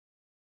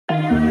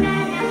Well,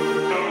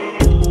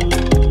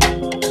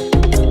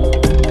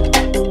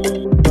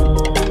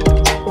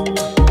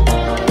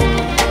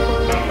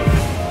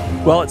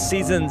 it's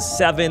season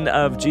 7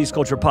 of G's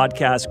Culture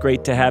Podcast.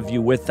 Great to have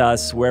you with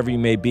us, wherever you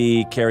may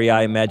be. Kari,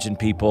 I imagine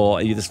people,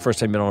 this is the first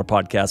time you've been on our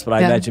podcast, but I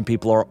imagine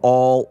people are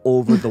all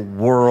over the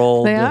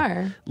world They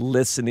are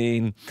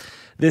listening.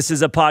 This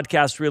is a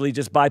podcast really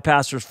just by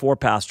pastors, for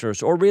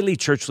pastors, or really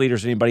church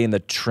leaders, anybody in the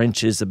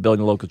trenches of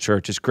building a local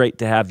church. It's great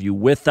to have you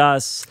with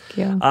us.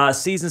 Thank you.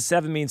 Season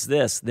 7 means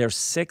this. There's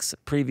 6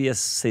 previous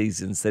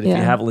seasons that if you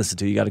haven't listened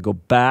to, you got to go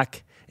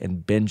back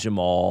and binge them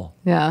all.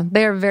 Yeah,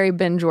 they are very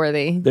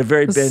binge-worthy. They're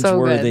very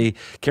binge-worthy.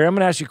 So Kari, I'm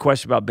going to ask you a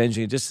question about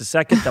binging in just a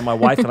second that my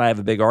wife and I have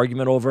a big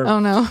argument over. Oh,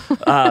 no.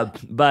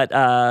 But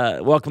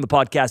welcome to the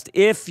podcast.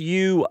 If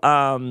you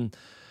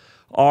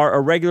are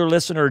a regular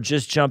listener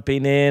just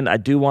jumping in, I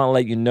do want to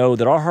let you know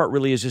that our heart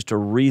really is just to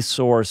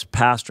resource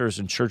pastors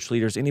and church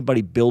leaders,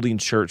 anybody building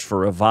church for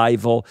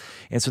revival.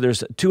 And so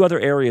there's 2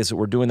 other areas that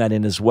we're doing that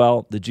in as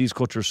well. The G's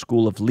Culture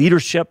School of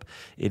Leadership.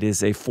 It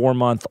is a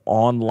 4-month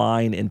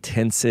online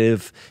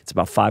intensive. It's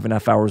about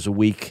 5.5 hours a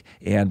week.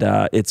 And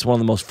it's one of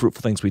the most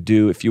fruitful things we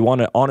do. If you want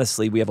to,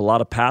 honestly, we have a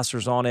lot of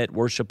pastors on it,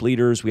 worship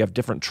leaders. We have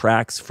different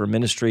tracks for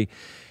ministry.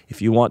 If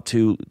you want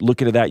to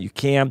look into that, you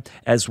can.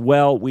 As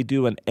well, we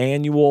do an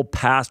annual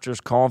pastors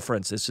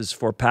conference. This is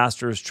for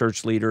pastors,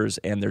 church leaders,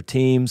 and their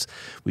teams.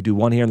 We do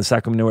one here in the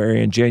Sacramento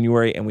area in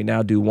January, and we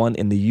now do one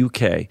in the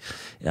UK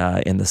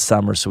in the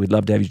summer. So we'd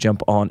love to have you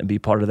jump on and be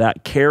part of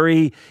that.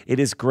 Kari, it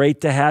is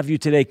great to have you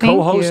today,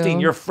 co-hosting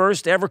your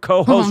first ever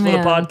co-host for the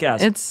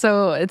podcast. It's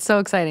so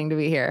exciting to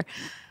be here.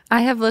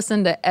 I have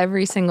listened to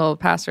every single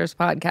pastor's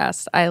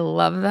podcast. I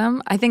love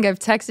them. I think I've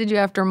texted you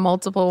after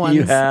multiple ones.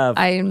 You have.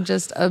 I am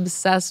just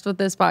obsessed with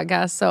this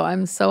podcast, so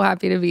I'm so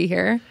happy to be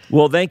here.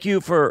 Well, thank you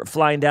for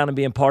flying down and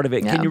being part of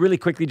it. Yeah. Can you really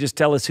quickly just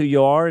tell us who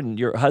you are? And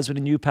your husband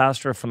and you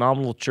pastor a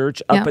phenomenal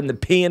church up in the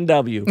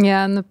PNW.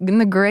 Yeah, in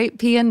the great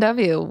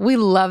PNW. We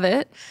love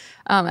it.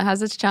 It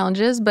has its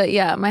challenges, but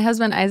yeah, my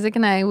husband Isaac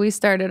and I, we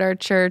started our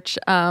church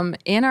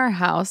in our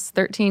house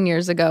 13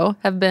 years ago,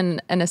 have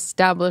been an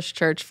established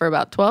church for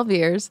about 12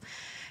 years,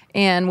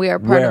 and we are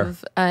part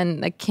of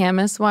the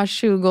Camas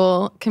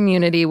Washougal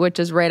community, which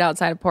is right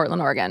outside of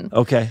Portland, Oregon.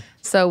 Okay.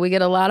 So we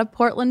get a lot of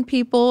Portland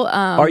people.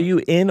 Are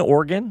you in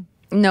Oregon?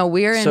 No,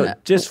 we are in... So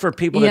just for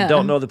people that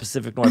don't know the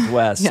Pacific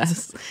Northwest,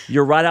 Yes.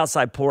 You're right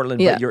outside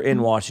Portland, but you're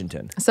in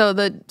Washington. So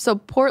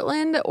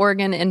Portland,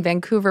 Oregon, and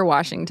Vancouver,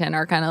 Washington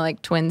are kind of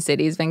like twin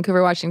cities.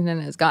 Vancouver, Washington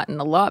has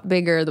gotten a lot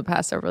bigger the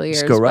past several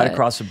years. Just go right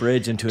across the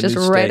bridge into a new state.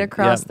 Just right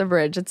across the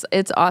bridge.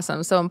 It's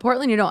awesome. So in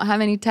Portland, you don't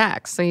have any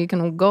tax. So you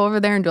can go over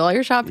there and do all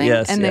your shopping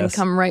then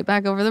come right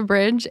back over the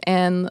bridge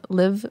and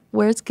live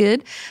where it's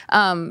good.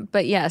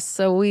 But yes,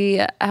 so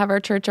we have our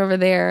church over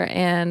there,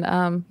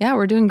 and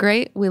we're doing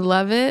great. We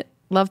love it.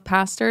 Love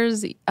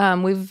pastors.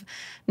 We've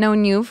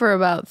known you for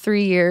about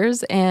 3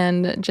 years,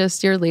 and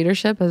just your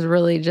leadership has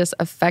really just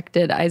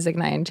affected Isaac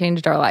and I and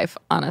changed our life,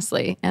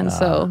 honestly. And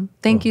so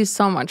thank you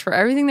so much for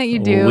everything that you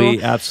do.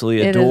 We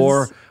absolutely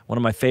adore. One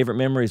of my favorite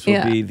memories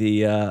will be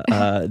the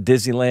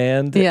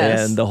Disneyland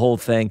and the whole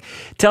thing.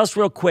 Tell us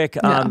real quick,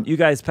 you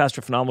guys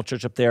pastor a phenomenal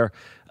church up there.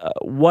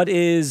 What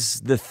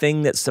is the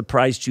thing that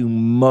surprised you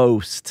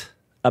most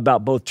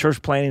about both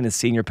church planning and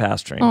senior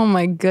pastoring? Oh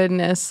my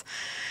goodness.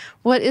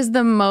 What is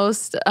the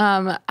most,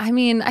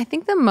 I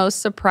think the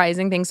most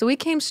surprising thing, so we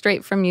came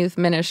straight from youth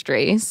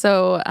ministry.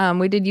 So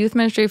we did youth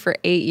ministry for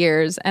 8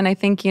 years. And I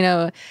think,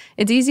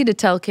 it's easy to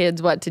tell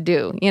kids what to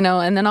do,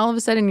 and then all of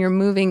a sudden you're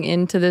moving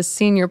into this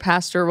senior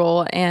pastor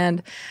role.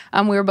 And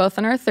we were both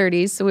in our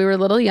 30s, so we were a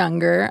little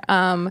younger.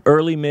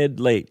 Early, mid,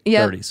 late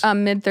 30s?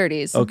 Mid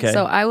 30s. Okay.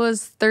 So I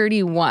was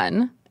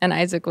 31. And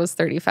Isaac was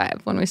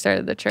 35 when we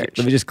started the church.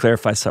 Let me just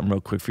clarify something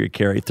real quick for you,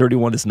 Kari.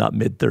 31 is not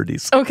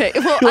mid-30s. Okay,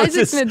 well,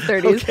 Isaac's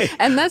mid-30s. Okay.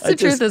 And that's the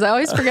truth is I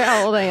always forget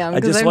how old I am. I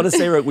just want to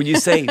say, when you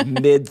say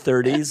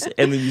mid-30s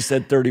and then you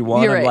said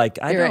 31, I'm like,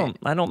 I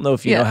don't know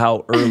if you know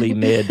how early,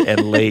 mid,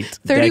 and late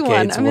 31.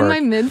 decades I'm work. in my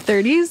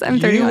mid-30s. I'm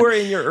 31. You were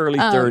in your early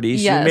 30s.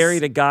 Yes. You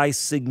married a guy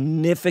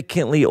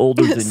significantly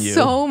older than you.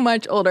 So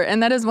much older.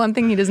 And that is one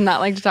thing he does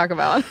not like to talk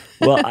about.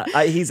 Well,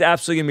 he's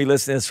absolutely going to be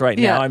listening to this right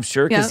now, I'm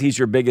sure, because he's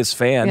your biggest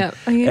fan. Yeah.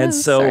 And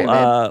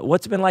so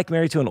what's it been like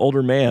married to an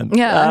older man?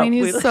 Yeah,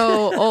 he's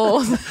so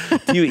old.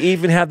 Do you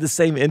even have the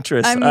same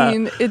interests?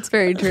 It's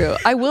very true.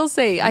 I will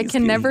say, I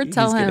can never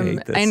tell him.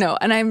 I know.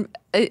 And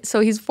so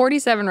he's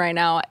 47 right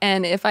now,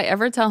 and if I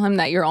ever tell him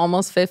that you're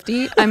almost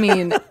 50,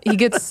 he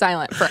gets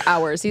silent for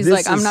hours. He's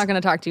like, I'm not going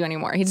to talk to you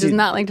anymore. He does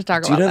not like to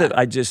talk about that. Do you know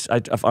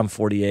that I'm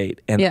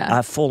 48, and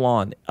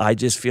I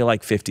just feel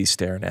like 50's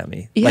staring at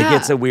me. Yeah.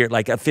 Like, it's a weird,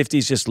 like a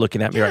 50's just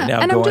looking at me right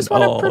now and going, I just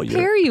want to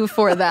prepare you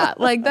for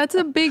that. Like, that's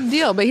a big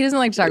deal, but he doesn't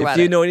like to talk about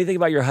it. If you know anything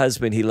about your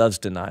husband, he loves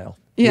denial.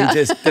 Yeah. He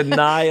just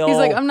denial. He's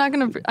like, I'm not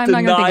gonna think about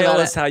it. Denial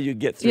is how you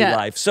get through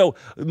life. So,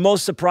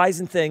 most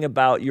surprising thing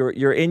about you're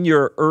in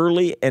your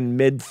early and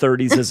mid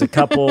 30s as a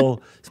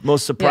couple.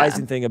 Most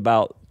surprising thing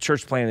about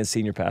church planting and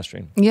senior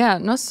pastoring? Yeah,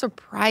 no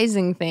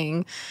surprising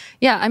thing.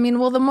 Yeah, I mean,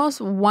 well, the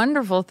most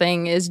wonderful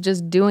thing is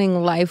just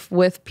doing life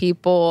with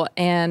people.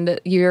 And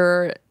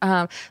you're,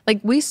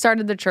 we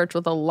started the church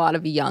with a lot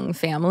of young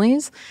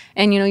families.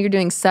 And, you're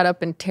doing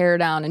setup and tear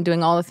down and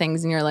doing all the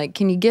things. And you're like,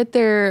 can you get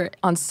there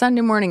on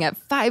Sunday morning at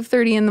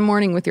 5:30 in the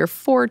morning with your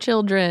 4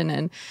 children?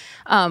 And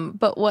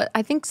but what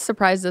I think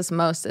surprised us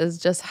most is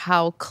just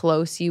how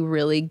close you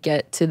really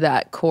get to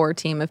that core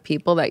team of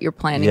people that you're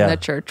planning the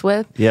church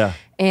with. Yeah.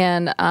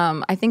 And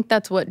I think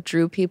that's what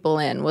drew people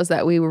in, was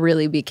that we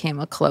really became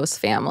a close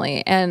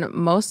family. And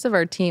most of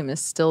our team is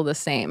still the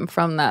same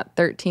from that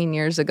 13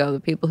 years ago. The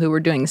people who were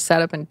doing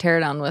setup and tear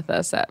down with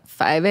us at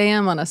 5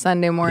 a.m. on a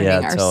Sunday morning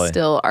are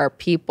still our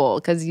people,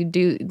 because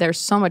there's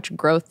so much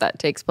growth that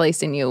takes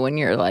place in you when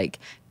you're like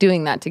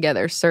doing that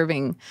together,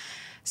 serving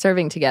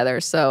together.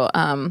 So,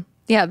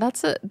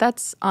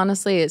 that's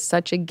honestly, it's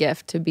such a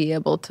gift to be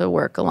able to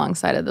work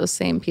alongside of those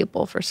same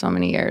people for so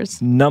many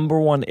years. Number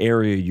one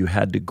area you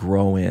had to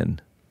grow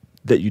in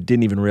that you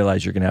didn't even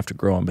realize you're going to have to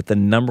grow in, but the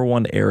number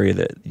one area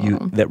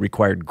that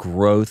required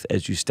growth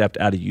as you stepped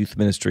out of youth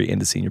ministry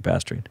into senior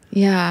pastoring?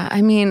 Yeah,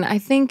 I mean, I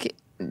think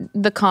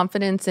the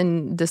confidence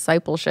in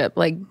discipleship,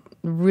 like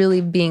really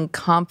being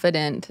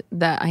confident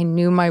that I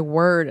knew my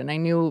word and I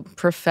knew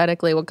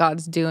prophetically what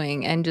God's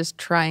doing, and just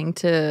trying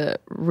to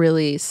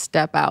really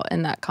step out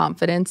in that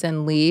confidence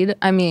and lead.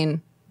 I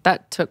mean,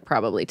 that took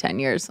probably 10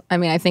 years. I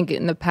mean, I think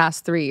in the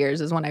past 3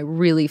 years is when I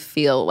really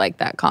feel like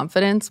that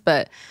confidence,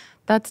 but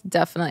that's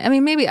definitely, I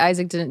mean, maybe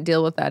Isaac didn't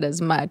deal with that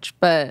as much,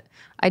 but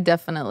I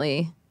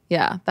definitely,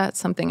 that's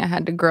something I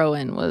had to grow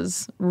in,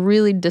 was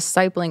really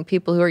discipling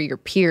people who are your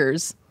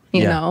peers.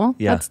 You know,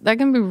 that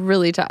can be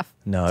really tough.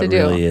 No, it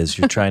really is.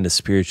 You're trying to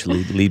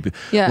spiritually lead.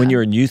 When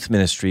you're in youth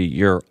ministry,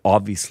 you're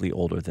obviously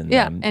older than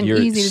them. And you're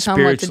easy to tell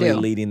them what to do.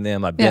 Spiritually leading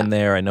them. I've been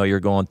there. I know you're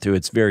going through.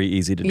 It's very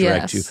easy to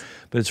direct you.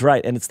 But it's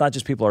right. And it's not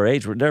just people our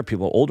age. There are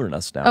people older than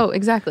us now. Oh,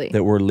 exactly.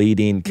 That we're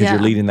leading, because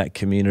you're leading that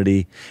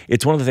community.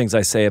 It's one of the things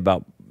I say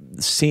about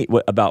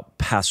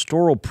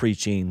pastoral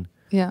preaching.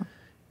 Yeah.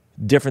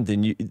 Different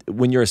than you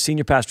when you're a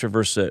senior pastor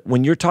versus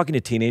when you're talking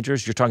to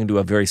teenagers. You're talking to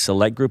a very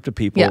select group of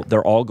people.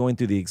 They're all going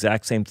through the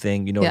exact same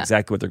thing. You know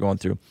exactly what they're going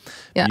through.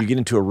 You get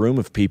into a room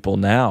of people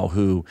now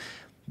who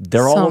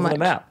they're all over the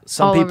map.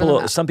 Some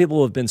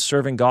people have been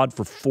serving God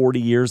for 40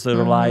 years of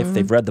their life.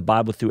 They've read the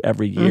Bible through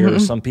every year.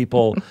 Some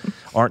people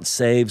aren't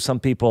saved.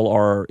 Some people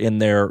are in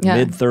their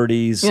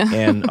mid-30s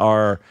and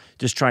are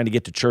just trying to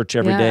get to church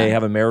every day,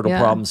 have a marital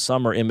problem.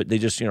 Some are they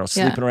just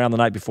sleeping around the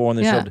night before,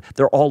 and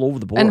they're all over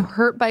the board. And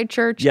hurt by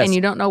church, and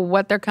you don't know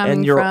what they're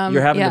coming from.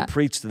 You're having to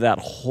preach to that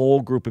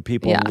whole group of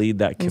people and lead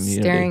that community.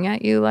 And staring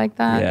at you like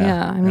that.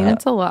 I mean,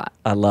 it's a lot.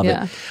 I love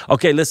it.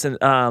 Okay, listen,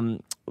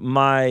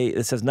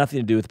 this has nothing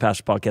to do with the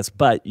Pastor Podcast,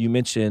 but you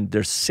mentioned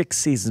there's 6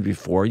 seasons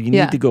before. You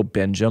need to go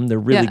binge them. They're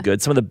really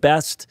good. Some of the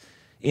best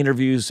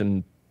interviews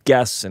and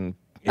guests and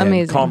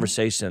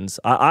conversations.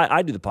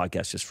 I do the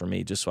podcast just for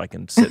me, just so I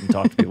can sit and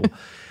talk to people.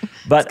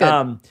 But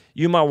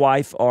you and my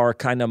wife are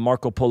kind of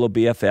Marco Polo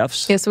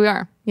BFFs. Yes, we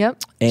are.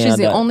 Yep. And she's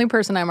the only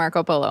person I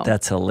Marco Polo.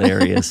 That's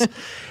hilarious.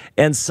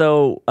 And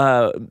so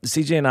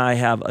CJ and I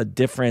have a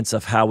difference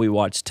of how we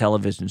watch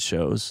television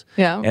shows.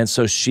 Yeah. And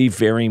so she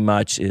very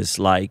much is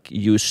like,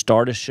 you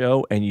start a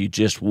show and you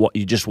just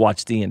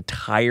watch the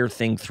entire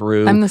thing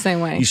through. I'm the same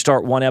way. You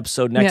start one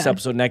episode, next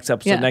episode, next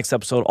episode, next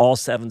episode, all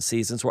 7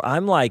 seasons. Where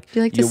I'm like, do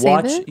you like to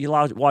save it? You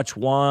watch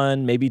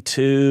 1, maybe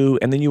 2,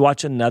 and then you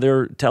watch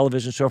another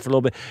television show for a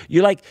little bit.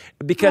 You like,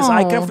 because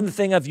I come from the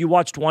thing of you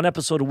watched 1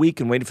 episode a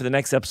week and waited for the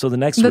next episode the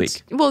next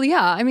week. Well,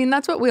 yeah. I mean,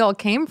 that's what we all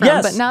came from.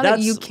 But now that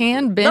you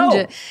can binge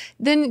it,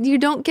 then you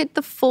don't get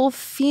the full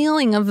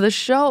feeling of the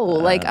show.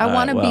 Like, I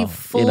want to be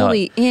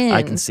fully in.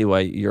 I can see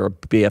why you're a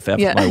BFF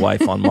with my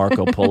wife on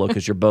Marco Polo,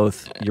 because you're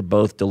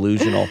both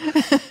delusional.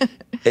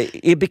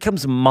 It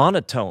becomes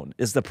monotone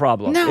is the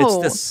problem.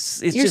 No, it's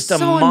just a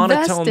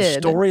monotone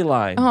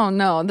storyline. Oh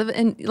no,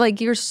 and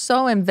like you're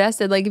so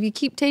invested. Like if you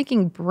keep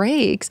taking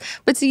breaks,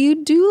 but so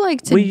you do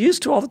like to. We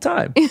used to all the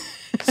time.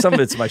 Some of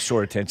it's my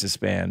short attention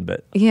span,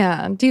 but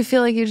yeah. Do you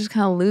feel like you just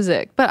kind of lose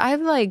it? But I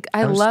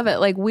love it.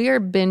 Like we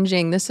are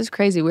binging. This is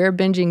crazy. We are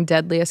binging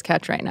Deadliest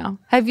Catch right now.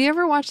 Have you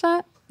ever watched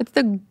that? It's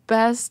the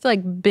best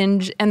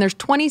binge, and there's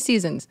 20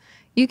 seasons.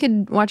 You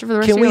could watch it for the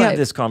rest of your life. Can we have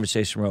this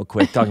conversation real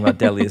quick, talking about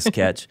Deadliest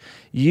Catch?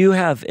 You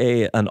have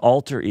an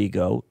alter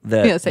ego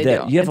that... Yes, I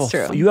do. It's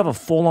true. You have a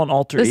full-on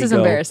alter ego. This is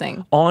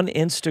embarrassing. On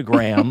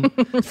Instagram.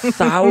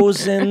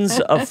 Thousands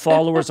of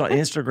followers on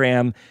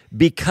Instagram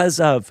because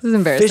of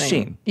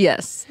fishing.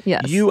 Yes.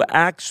 You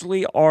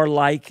actually are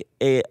like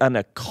an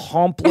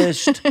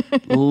accomplished,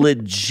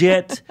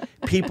 legit...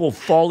 People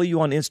follow you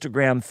on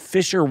Instagram,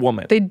 fisher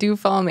woman. They do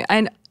follow me.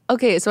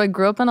 Okay, so I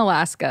grew up in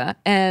Alaska,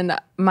 and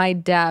my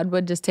dad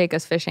would just take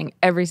us fishing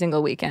every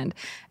single weekend.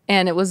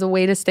 And it was a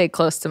way to stay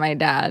close to my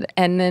dad.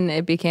 And then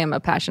it became a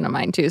passion of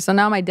mine, too. So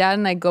now my dad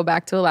and I go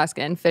back to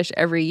Alaska and fish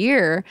every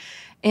year.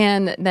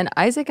 And then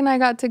Isaac and I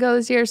got to go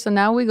this year. So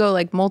now we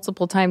go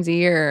multiple times a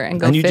year and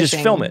go fishing. And you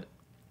just film it?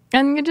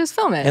 And you just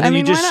film it. And then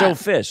you just show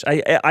fish.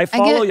 I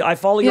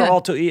follow your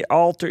alter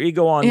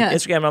ego on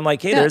Instagram. And I'm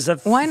like, hey, there's a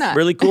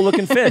really cool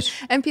looking fish.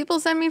 And people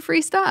send me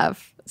free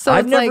stuff. So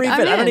I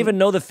don't even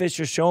know the fish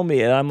you're showing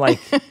me, and I'm like,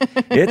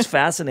 it's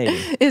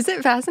fascinating. Is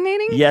it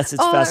fascinating? Yes,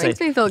 it's fascinating.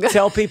 That makes me feel good.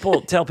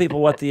 Tell people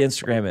what the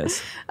Instagram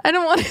is. I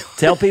don't want to.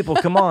 Tell people.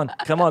 Come on,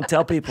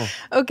 tell people.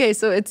 Okay,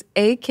 so it's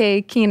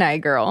AK Kenai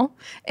Girl,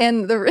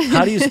 and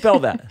how do you spell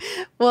that?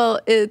 Well,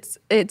 it's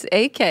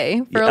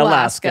AK for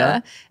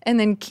Alaska, and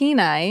then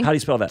Kenai. How do you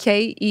spell that?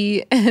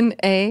 Kenai,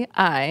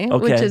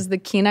 which is the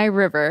Kenai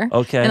River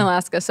in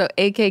Alaska. So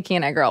AK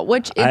Kenai Girl,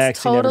 which is I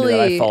actually never knew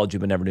that. I followed you,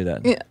 but never knew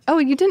that. Yeah. Oh,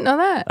 you didn't know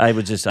that? I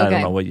would just. I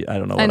don't know what. I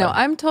know.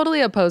 I'm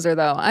totally a poser,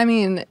 though. I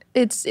mean,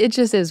 it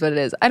just is what it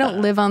is. I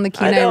don't live on the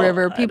Kenai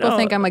River. People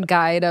think I'm a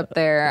guide up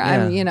there.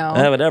 Yeah.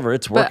 I'm, whatever.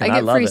 It's working. But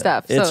I get free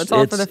stuff, so it's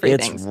all for the free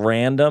things. It's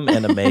random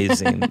and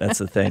amazing. That's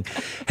the thing.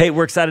 Hey,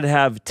 we're excited to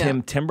have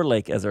Tim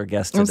Timberlake as our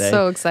guest today. I'm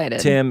so excited.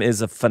 Tim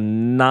is a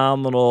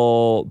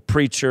phenomenal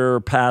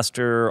preacher,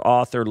 pastor,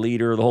 author,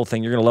 leader, the whole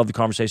thing. You're going to love the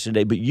conversation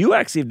today. But you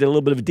actually did a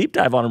little bit of a deep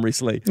dive on him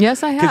recently.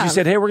 Yes, I have. Because you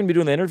said, hey, we're going to be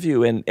doing the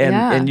interview.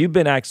 And you've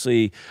been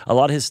actually, a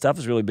lot of his stuff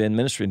has really been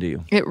ministering to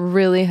you. It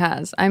really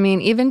has. I mean,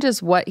 even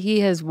just what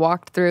he has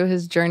walked through,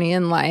 his journey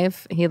in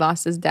life. He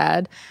lost his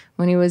dad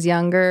when he was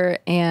younger,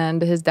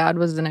 and his dad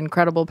was an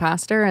incredible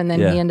pastor, and then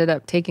he ended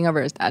up taking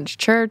over his dad's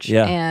church,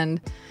 and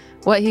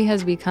what he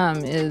has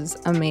become is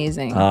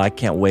amazing. I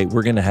can't wait.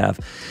 We're going to have,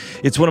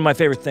 it's one of my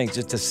favorite things,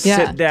 just to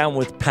sit down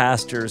with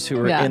pastors who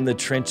are in the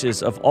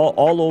trenches of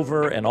all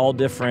over and all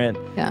different,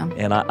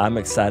 and I'm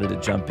excited to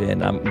jump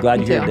in. I'm glad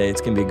you're here today.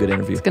 It's going to be a good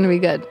interview. It's going to be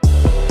good.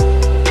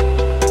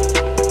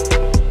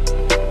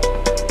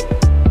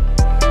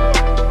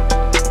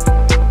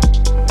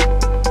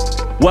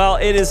 Well,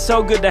 it is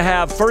so good to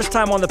have first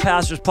time on the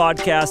Pastor's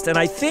Podcast, and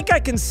I think I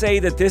can say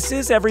that this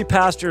is every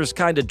pastor's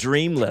kind of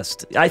dream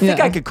list. I think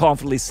I could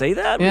confidently say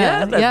that.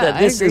 That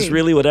this is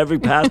really what every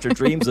pastor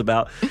dreams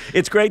about.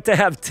 It's great to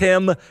have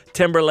Tim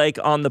Timberlake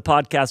on the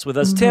podcast with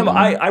us. Tim,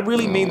 I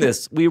really mean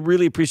this. We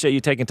really appreciate you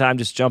taking time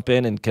to just jump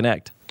in and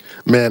connect.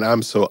 Man,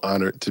 I'm so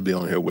honored to be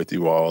on here with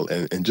you all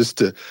and just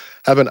to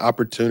have an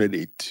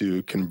opportunity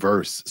to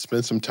converse,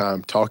 spend some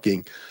time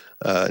talking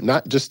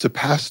not just to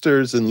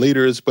pastors and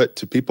leaders, but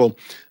to people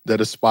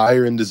that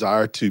aspire and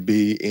desire to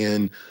be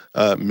in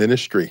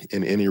ministry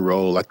in any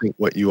role. I think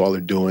what you all are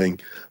doing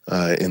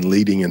in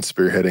leading and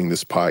spearheading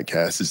this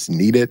podcast is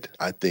needed.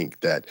 I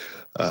think that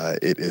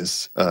it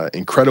is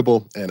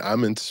incredible, and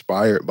I'm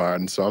inspired by it.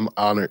 And so I'm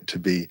honored to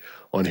be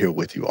on here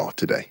with you all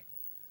today.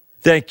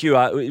 Thank you.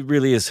 It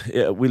really is.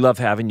 We love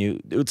having you.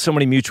 So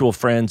many mutual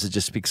friends that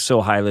just speak so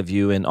highly of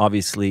you, and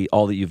obviously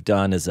all that you've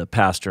done as a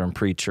pastor and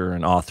preacher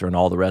and author and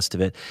all the rest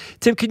of it.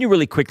 Tim, can you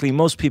really quickly,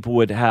 most people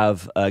would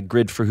have a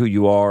grid for who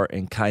you are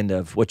and kind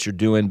of what you're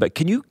doing, but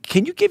can you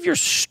give your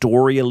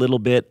story a little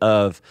bit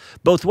of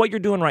both what you're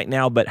doing right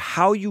now, but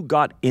how you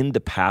got into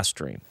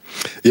pastoring?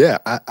 Yeah,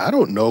 I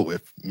don't know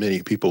if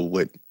many people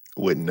would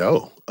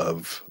know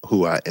of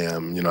who I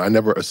am. I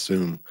never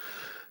assume.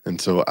 And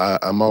so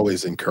I'm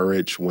always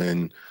encouraged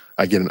when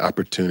I get an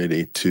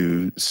opportunity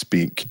to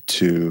speak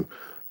to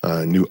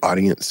new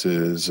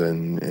audiences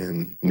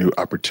and new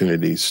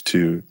opportunities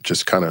to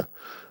just kind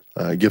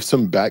of give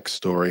some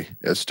backstory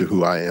as to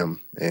who I am.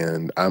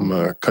 And I'm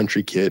a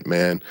country kid,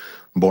 man,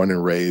 born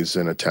and raised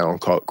in a town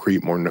called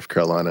Creedmoor, North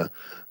Carolina,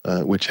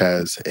 which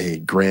has a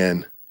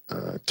grand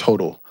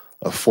total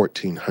of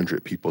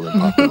 1,400 people in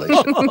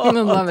population. I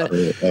love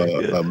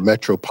it. A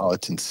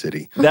metropolitan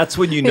city. That's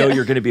when you know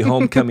you're going to be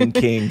homecoming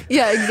king.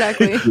 Yeah,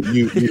 exactly.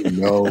 You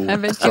know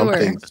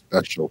something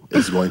special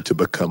is going to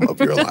become of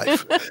your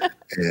life.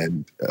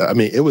 And I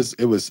mean, it was.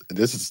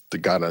 This is the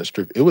God honest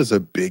truth. It was a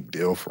big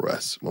deal for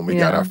us when we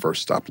got our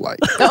first stoplight.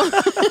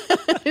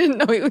 I didn't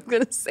know he was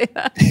going to say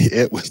that.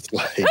 It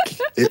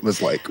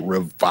was like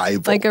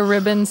revival. Like a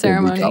ribbon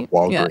ceremony. When we got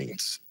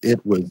Walgreens.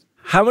 It was.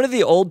 How many of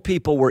the old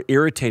people were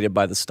irritated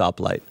by the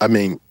stoplight? I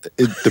mean,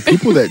 the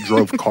people that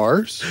drove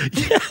cars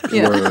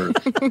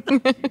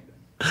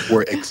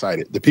were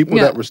excited. The people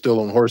that were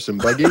still on horse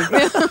and buggy,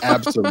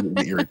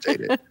 absolutely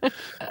irritated.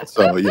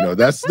 So,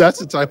 that's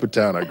the type of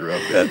town I grew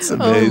up in. That's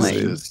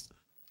amazing.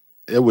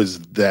 It was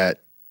that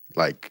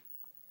type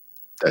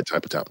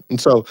of town. And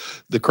so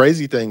the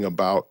crazy thing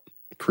about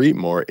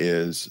Creedmoor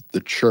is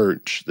the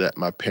church that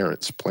my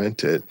parents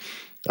planted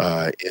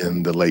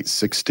in the late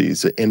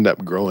 60s, it ended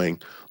up growing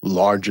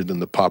larger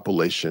than the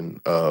population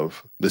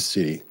of the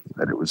city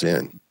that it was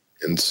in.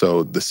 And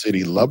so the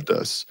city loved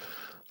us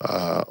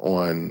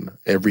on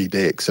every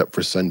day except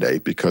for Sunday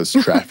because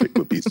traffic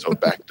would be so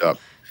backed up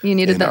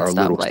in our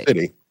little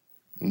city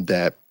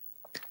that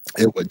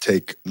it would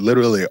take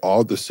literally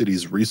all the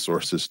city's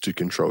resources to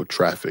control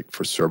traffic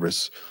for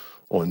service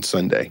on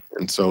Sunday.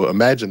 And so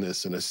imagine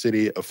this in a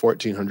city of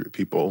 1,400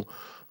 people,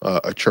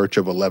 a church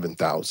of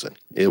 11,000.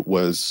 It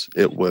was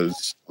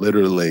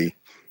literally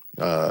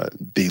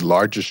the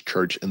largest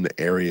church in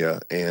the area,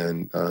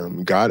 and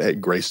God had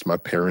graced my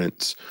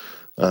parents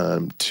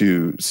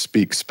to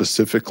speak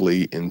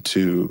specifically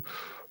into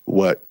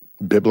what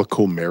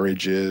biblical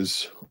marriage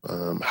is,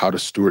 how to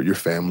steward your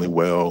family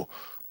well,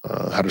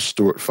 how to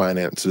steward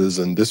finances.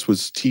 And this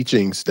was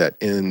teachings that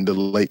in the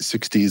late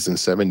 60s and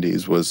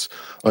 70s was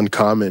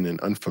uncommon and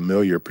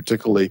unfamiliar,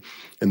 particularly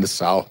in the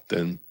South.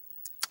 And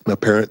my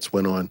parents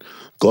went on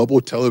global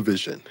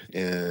television,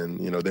 and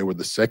they were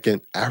the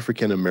second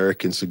African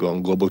Americans to go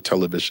on global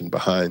television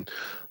behind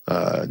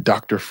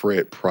Dr.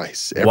 Fred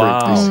Price.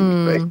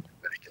 Wow.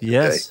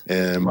 Yes.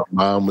 And my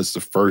mom was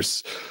the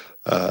first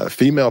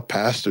female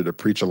pastor to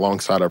preach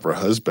alongside of her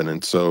husband.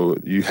 And so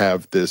you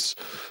have this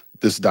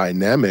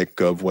dynamic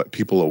of what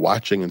people are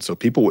watching. And so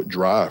people would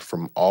drive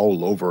from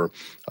all over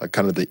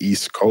kind of the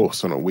East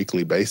Coast on a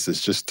weekly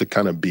basis just to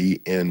kind of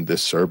be in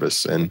this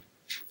service. And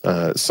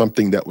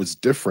something that was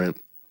different,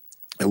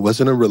 it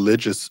wasn't a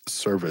religious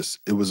service.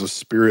 It was a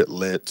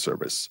spirit-led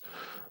service.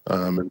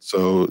 And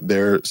so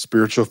their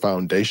spiritual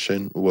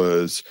foundation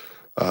was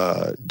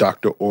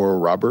Dr. Oral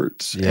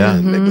Roberts. Yeah.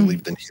 And they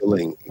believed in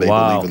healing. They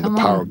believed in the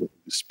power of the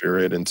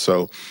Spirit. And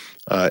so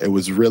it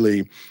was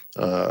really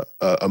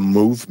a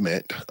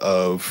movement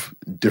of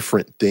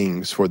different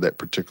things for that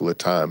particular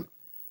time.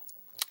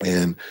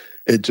 And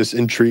it just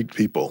intrigued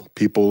people.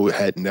 People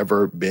had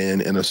never been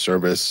in a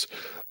service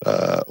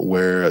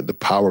where the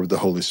power of the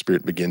Holy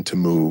Spirit began to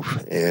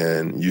move.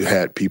 And you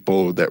had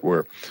people that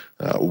were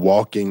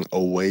walking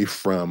away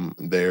from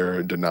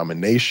their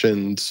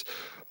denominations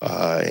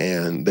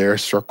and their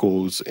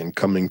circles and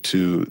coming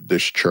to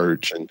this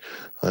church,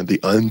 and the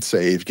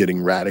unsaved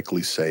getting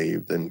radically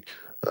saved and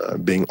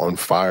being on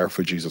fire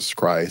for Jesus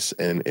Christ.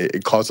 And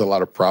it caused a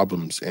lot of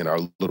problems in our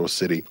little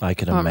city. I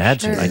can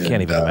imagine. Sure. I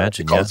can't even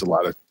imagine. It caused a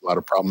lot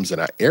of problems in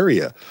our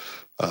area.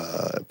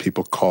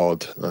 People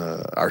called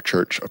our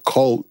church a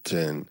cult,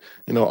 and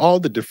all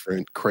the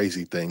different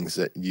crazy things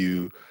that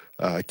you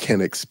can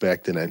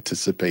expect and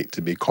anticipate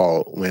to be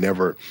called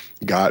whenever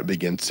God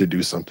begins to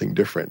do something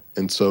different.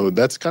 And so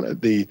that's kind of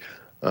the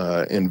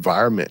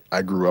environment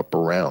I grew up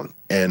around.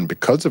 And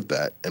because of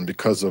that, and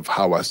because of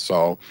how I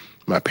saw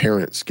my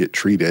parents get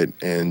treated,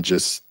 and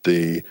just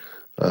the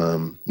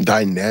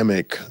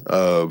dynamic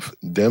of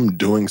them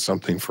doing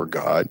something for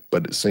God,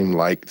 but it seemed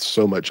like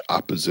so much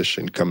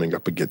opposition coming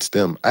up against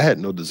them, I had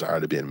no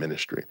desire to be in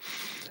ministry.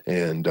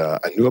 And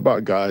I knew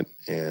about God,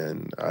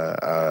 and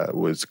I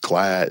was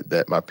glad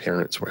that my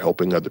parents were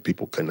helping other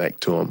people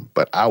connect to Him,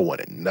 but I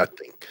wanted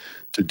nothing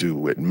to do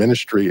with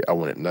ministry. I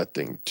wanted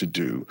nothing to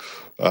do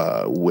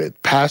with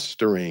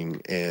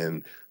pastoring.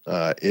 And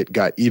it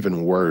got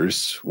even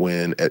worse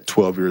when at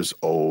 12 years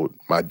old,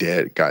 my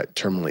dad got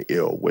terminally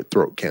ill with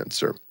throat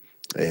cancer,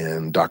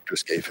 and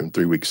doctors gave him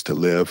 3 weeks to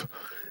live.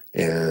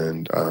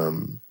 And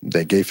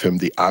they gave him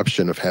the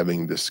option of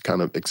having this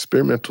kind of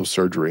experimental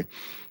surgery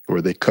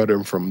where they cut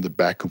him from the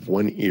back of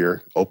one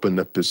ear, opened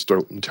up his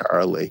throat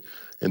entirely,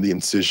 and the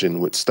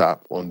incision would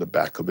stop on the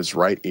back of his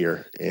right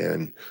ear.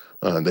 And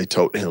they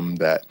told him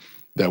that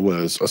there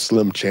was a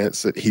slim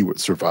chance that he would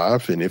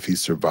survive, and if he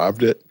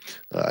survived it,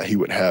 he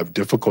would have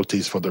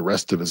difficulties for the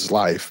rest of his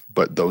life,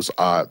 but those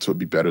odds would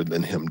be better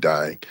than him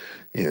dying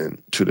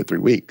in 2 to 3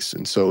 weeks.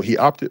 And so he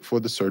opted for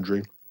the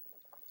surgery,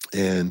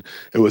 and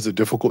it was a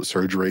difficult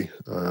surgery.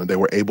 They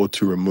were able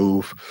to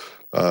remove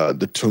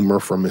the tumor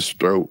from his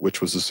throat,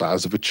 which was the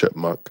size of a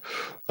chipmunk.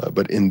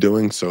 But in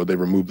doing so, they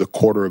removed a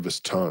quarter of his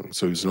tongue.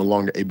 So he was no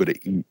longer able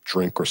to eat,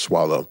 drink, or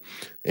swallow.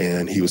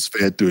 And he was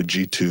fed through a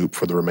G-tube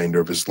for the remainder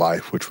of his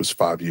life, which was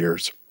 5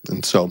 years.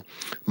 And so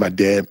my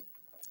dad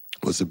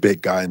was a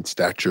big guy in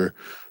stature,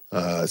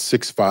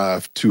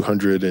 6'5",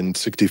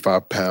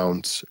 265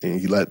 pounds. And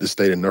he led the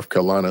state of North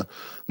Carolina,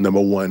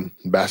 #1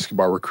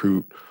 basketball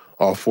recruit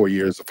all 4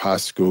 years of high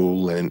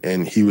school,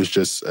 and he was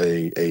just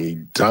a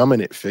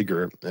dominant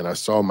figure. And I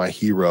saw my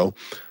hero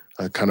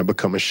kind of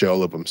become a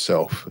shell of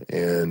himself.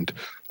 And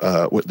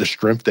with the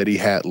strength that he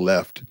had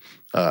left,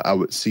 I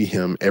would see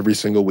him every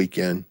single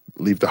weekend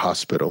leave the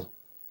hospital,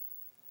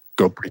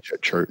 go preach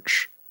at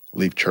church,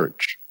 leave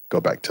church, go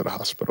back to the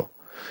hospital.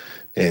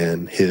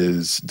 And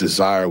his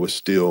desire was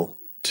still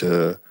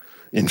to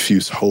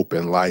infuse hope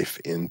and life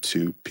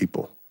into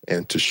people,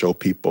 and to show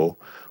people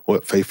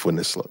what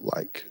faithfulness looked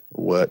like,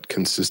 what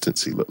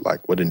consistency looked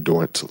like, what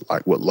endurance looked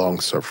like, what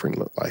long-suffering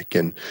looked like.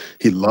 And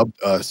he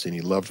loved us, and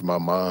he loved my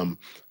mom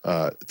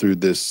through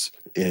this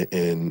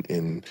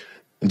in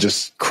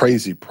just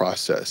crazy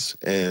process.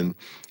 And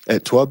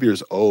at 12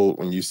 years old,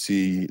 when you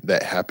see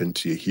that happen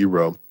to your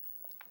hero,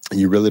 and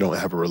you really don't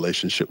have a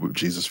relationship with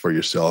Jesus for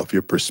yourself,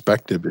 your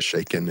perspective is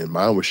shaken, and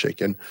mine was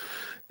shaken.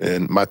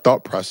 And my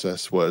thought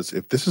process was,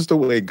 if this is the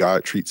way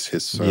God treats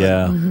his son,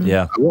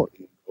 I want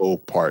no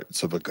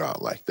parts of a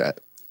God like that.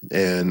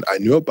 And I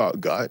knew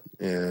about God,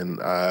 and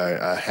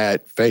I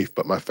had faith,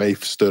 but my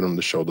faith stood on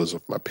the shoulders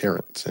of my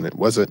parents. And it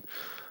wasn't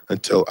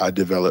until I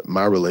developed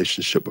my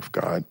relationship with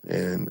God,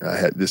 and I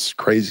had this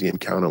crazy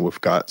encounter with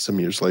God some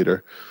years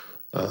later,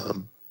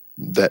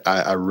 that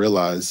I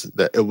realized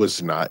that it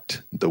was not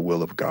the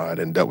will of God,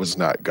 and that was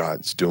not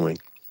God's doing.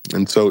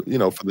 And so,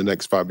 for the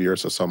next 5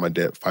 years, I saw my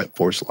dad fight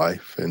for his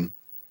life and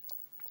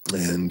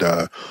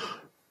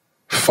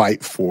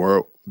fight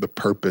for the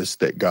purpose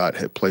that God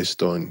had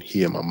placed on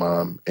he and my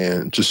mom,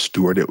 and just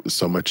steward it with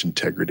so much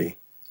integrity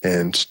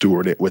and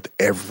steward it with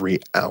every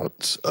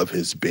ounce of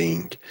his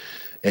being,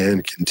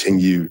 and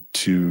continue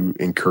to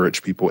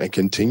encourage people, and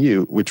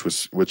continue, which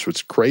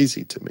was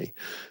crazy to me,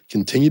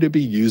 continue to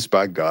be used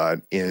by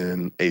God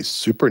in a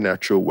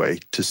supernatural way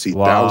to see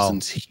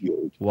thousands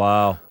healed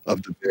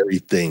of the very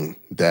thing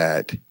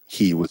that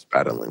he was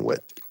battling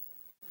with.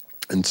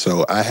 And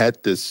so I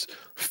had this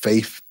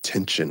faith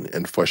tension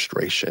and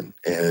frustration,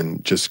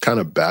 and just kind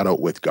of battled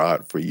with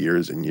God for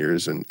years and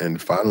years,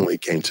 and finally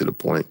came to the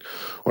point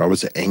where I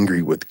was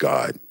angry with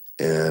God.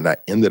 And I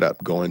ended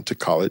up going to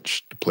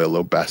college to play a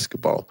little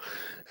basketball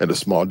at a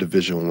small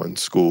Division I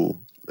school.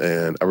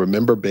 And I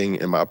remember being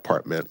in my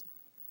apartment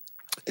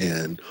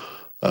and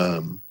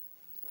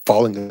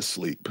falling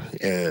asleep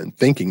and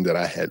thinking that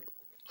I had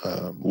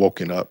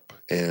woken up.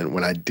 And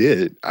when I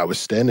did, I was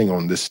standing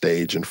on this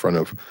stage in front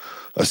of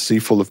a sea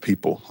full of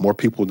people, more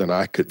people than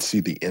I could see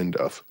the end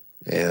of.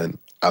 And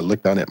I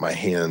looked down at my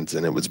hands,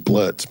 and it was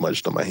blood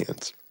smudged on my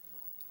hands.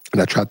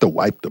 And I tried to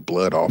wipe the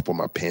blood off of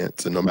my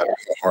pants, and no matter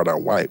how hard I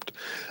wiped,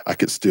 I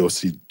could still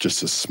see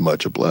just a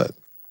smudge of blood.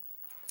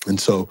 And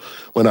so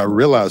when I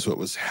realized what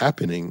was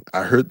happening,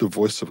 I heard the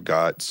voice of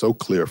God so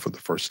clear for the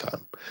first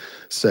time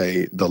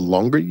say, the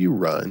longer you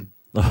run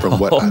from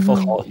what I've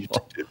called you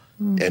to do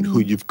and who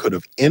you could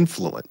have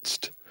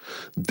influenced,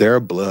 their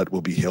blood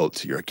will be held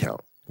to your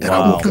account. And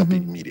I woke up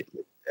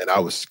immediately, and I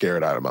was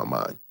scared out of my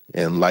mind.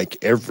 And like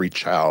every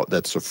child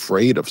that's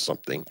afraid of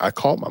something, I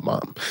called my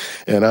mom,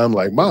 and I'm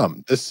like,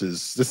 Mom, this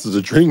is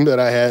a dream that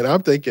I had.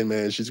 I'm thinking,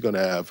 man, she's going to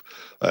have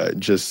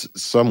just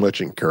so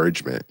much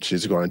encouragement.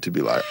 She's going to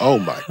be like, oh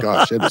my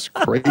gosh, that is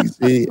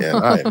crazy. And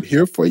I am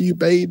here for you,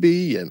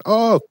 baby. And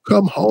oh,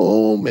 come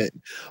home, and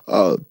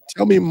oh,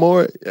 tell me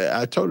more.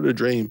 I told her the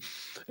dream,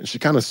 and she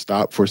kind of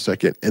stopped for a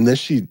second. And then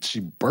she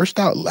burst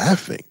out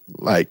laughing,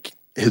 like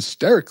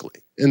hysterically.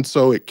 And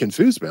so it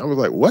confused me. I was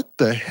like, what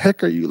the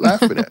heck are you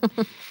laughing at?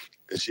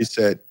 And she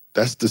said,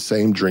 that's the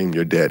same dream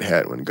your dad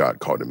had when God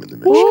called him in the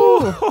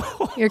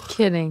ministry. You're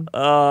kidding.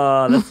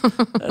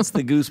 That's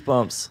the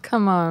goosebumps.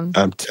 Come on.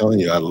 I'm telling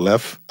you, I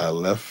left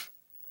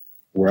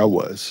where I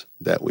was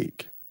that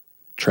week,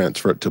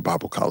 transferred to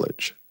Bible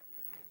college,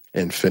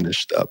 and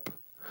finished up.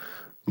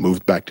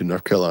 Moved back to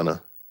North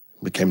Carolina,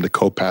 became the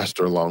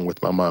co-pastor along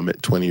with my mom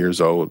at 20 years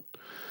old,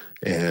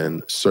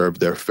 and served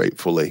there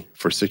faithfully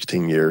for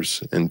 16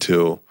 years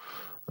until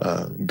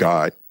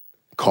God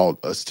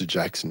called us to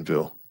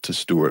Jacksonville to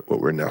steward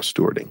what we're now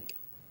stewarding.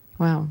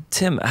 Wow.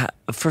 Tim,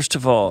 first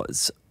of all,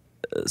 it's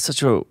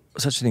such an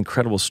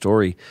incredible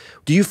story.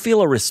 Do you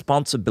feel a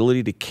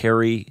responsibility to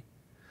carry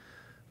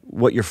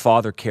what your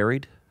father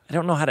carried? I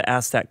don't know how to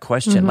ask that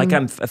question. Mm-hmm. Like,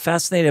 I'm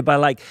fascinated by,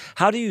 like,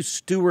 how do you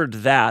steward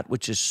that,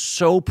 which is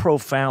so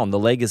profound, the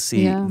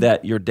legacy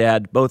that your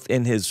dad, both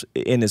in his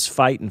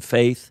fight and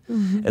faith,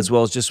 as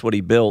well as just what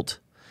he built,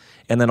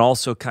 and then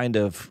also kind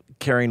of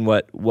carrying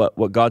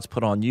what God's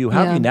put on you.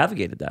 How have you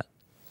navigated that?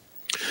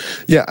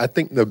 Yeah, I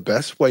think the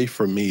best way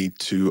for me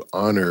to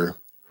honor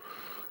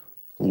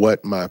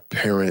what my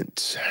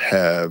parents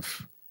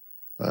have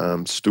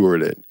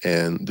stewarded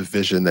and the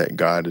vision that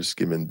God has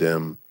given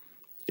them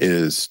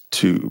is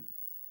to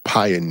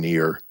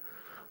pioneer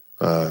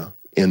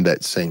in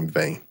that same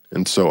vein.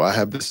 And so I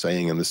have this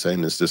saying, and the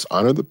saying is this: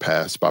 honor the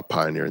past by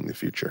pioneering the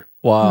future.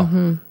 Wow.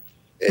 Mm-hmm.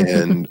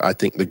 And I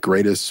think the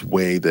greatest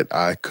way that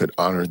I could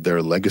honor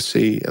their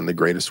legacy, and the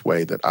greatest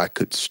way that I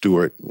could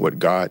steward what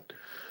God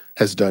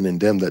has done in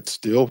them that's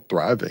still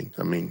thriving.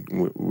 I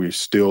mean, we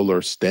still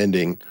are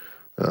standing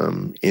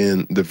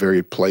in the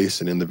very place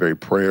and in the very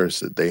prayers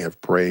that they have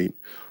prayed.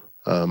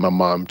 My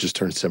mom just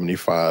turned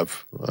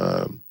 75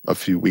 a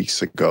few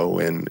weeks ago,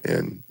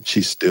 and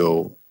she's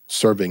still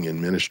serving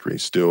in ministry,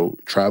 still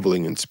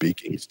traveling and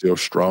speaking, still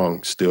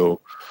strong,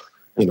 still,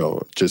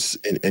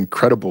 just an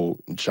incredible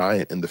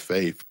giant in the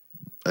faith.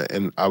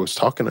 And I was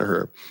talking to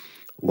her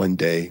one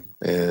day,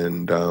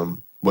 and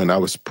when I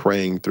was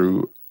praying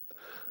through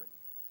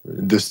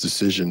this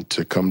decision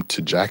to come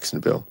to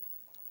Jacksonville,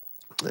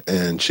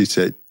 and she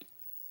said,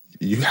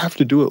 you have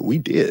to do what we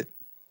did.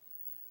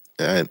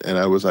 And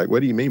I was like,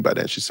 what do you mean by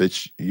that? She said,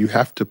 you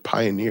have to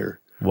pioneer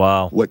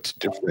what's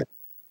different.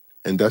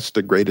 And that's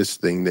the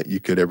greatest thing that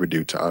you could ever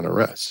do to honor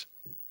us.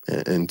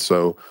 And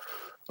so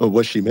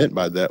what she meant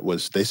by that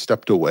was they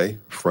stepped away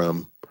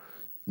from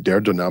their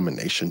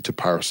denomination to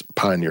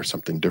pioneer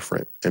something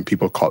different. And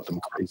people called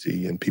them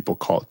crazy, and people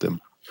called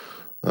them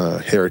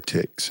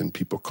heretics, and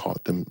people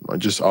called them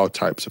just all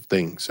types of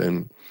things.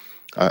 And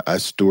I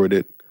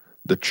stewarded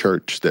the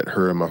church that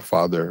her and my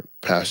father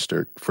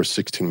pastored for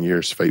 16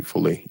 years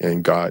faithfully,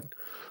 and God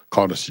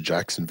called us to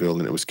Jacksonville,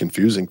 and it was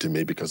confusing to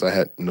me because I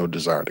had no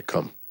desire to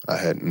come.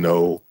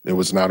 It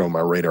was not on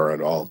my radar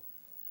at all.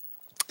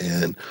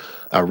 And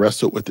I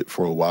wrestled with it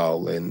for a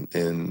while,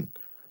 and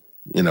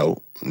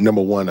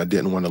number one, I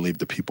didn't want to leave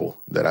the people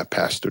that I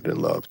pastored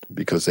and loved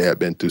because they had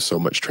been through so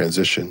much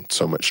transition,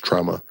 so much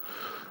trauma,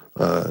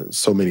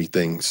 so many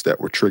things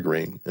that were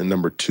triggering. And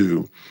number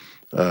two,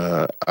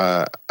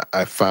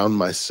 I found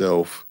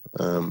myself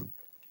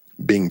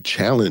being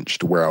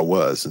challenged where I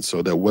was. And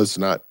so there was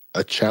not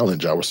a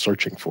challenge I was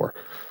searching for.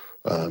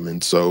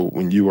 And so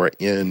when you are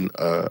in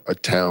a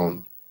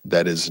town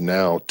that is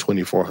now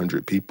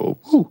 2,400 people,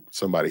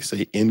 somebody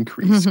say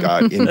increase,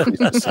 God increase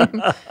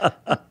the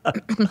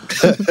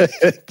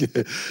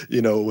seed.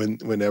 You know,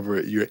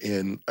 whenever you're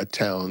in a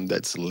town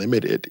that's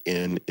limited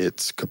in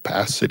its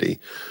capacity,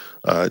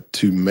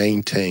 to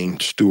maintain,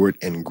 steward,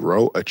 and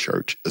grow a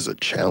church is a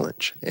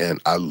challenge. And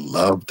I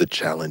love the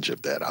challenge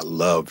of that. I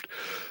loved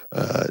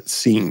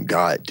seeing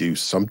God do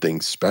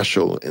something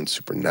special and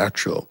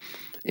supernatural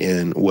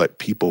in what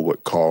people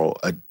would call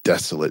a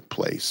desolate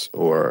place,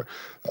 or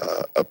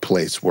a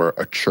place where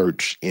a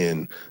church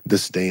in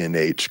this day and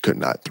age could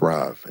not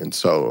thrive. And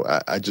so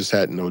I just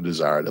had no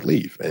desire to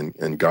leave.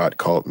 And God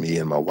called me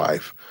and my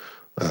wife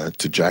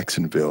to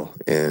Jacksonville,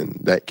 and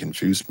that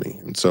confused me.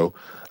 And so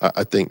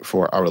I think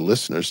for our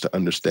listeners to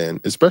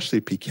understand,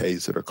 especially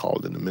PKs that are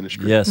called in the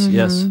ministry. Yes,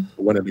 yes.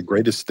 One of the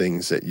greatest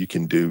things that you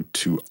can do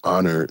to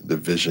honor the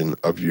vision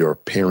of your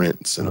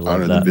parents and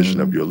honor the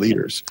vision of your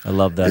leaders, I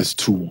love that, is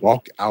to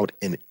walk out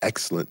in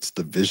excellence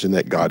the vision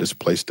that God has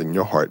placed in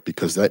your heart,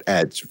 because that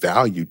adds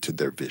value to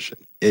their vision.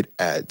 It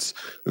adds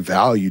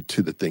value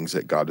to the things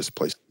that God has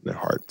placed in their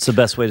heart. It's the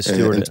best way to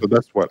steward it. So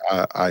that's what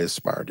I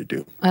aspire to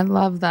do. I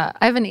love that.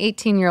 I have an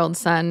 18-year-old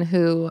son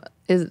who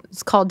is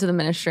called to the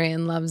ministry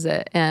and loves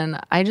it. And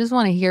I just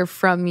want to hear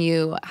from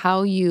you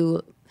how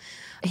you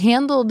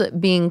handled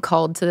being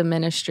called to the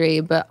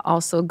ministry, but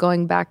also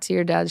going back to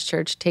your dad's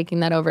church, taking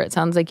that over. It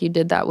sounds like you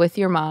did that with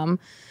your mom,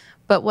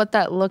 but what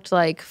that looked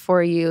like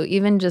for you,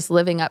 even just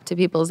living up to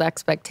people's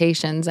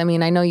expectations. I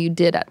mean, I know you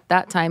did at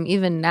that time.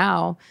 Even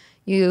now,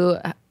 you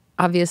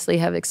obviously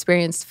have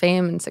experienced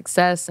fame and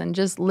success, and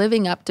just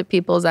living up to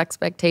people's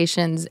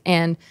expectations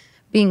and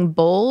being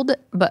bold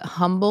but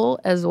humble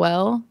as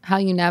well, how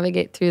you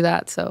navigate through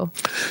that. So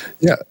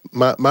yeah,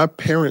 my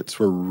parents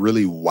were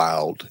really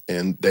wild,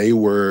 and they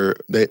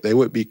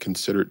would be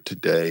considered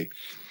today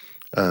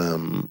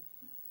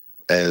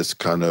as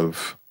kind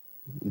of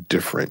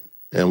different.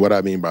 And what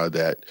I mean by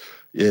that,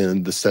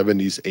 in the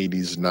 70s,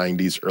 80s,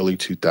 90s, early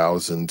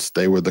 2000s,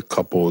 they were the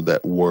couple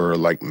that were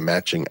like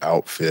matching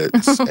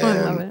outfits.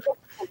 And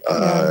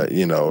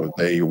you know,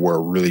 they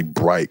were really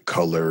bright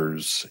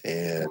colors,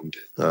 and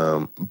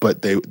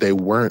but they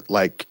weren't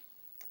like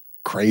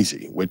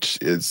crazy, which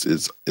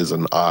is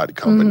an odd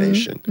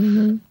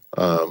combination.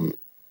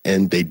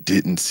 And they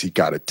didn't seek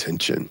out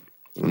attention.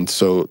 And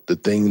so the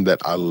thing that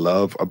I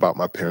love about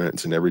my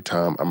parents, and every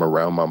time I'm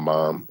around my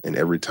mom and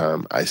every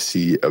time I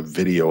see a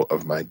video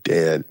of my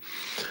dad,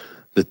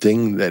 the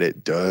thing that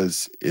it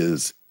does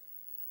is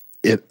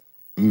it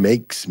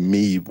makes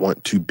me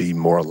want to be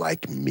more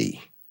like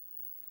me.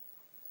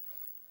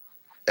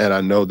 And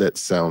I know that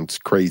sounds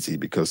crazy,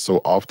 because so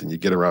often you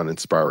get around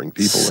inspiring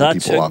people. Such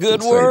and people a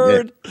good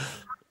word.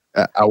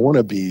 I want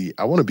to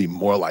be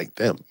more like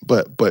them.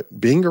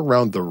 But being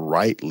around the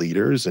right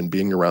leaders and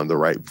being around the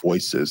right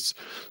voices,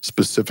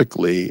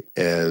 specifically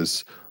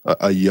as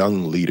a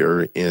young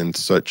leader in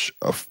such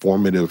a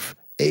formative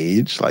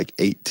age, like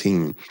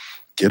 18,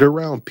 get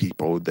around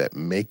people that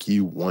make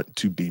you want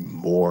to be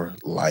more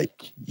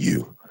like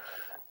you.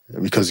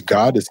 Because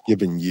God has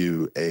given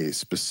you a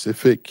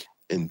specific,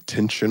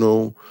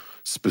 intentional,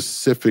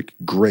 specific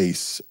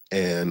grace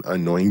and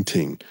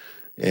anointing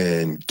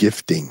and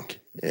gifting.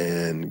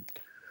 And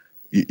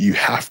you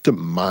have to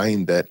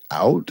mine that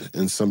out.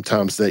 And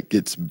sometimes that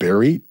gets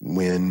buried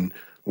when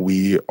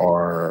we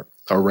are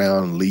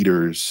around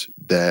leaders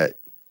that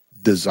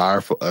desire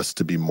for us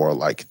to be more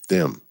like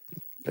them.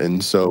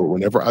 And so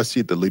whenever I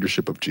see the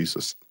leadership of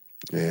Jesus,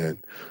 and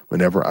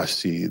whenever I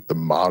see the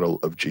model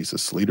of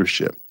Jesus'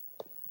 leadership,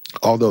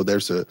 although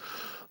there's a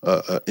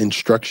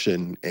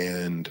instruction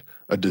and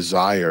a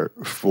desire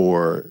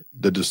for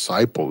the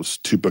disciples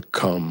to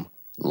become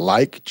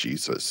like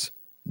Jesus,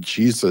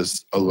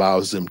 Jesus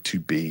allows them to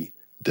be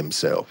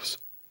themselves.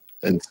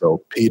 And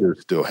so Peter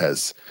still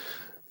has,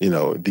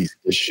 these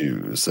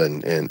issues,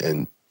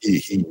 and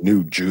he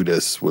knew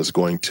Judas was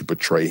going to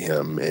betray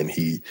him, and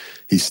he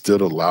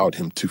still allowed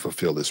him to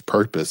fulfill his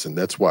purpose. And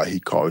that's why he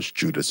calls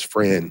Judas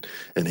friend,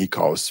 and he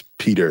calls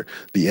Peter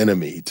the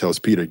enemy. He tells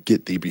Peter,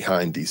 get thee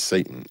behind thee,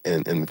 Satan.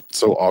 And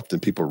so often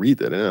people read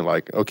that and they're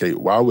like, okay,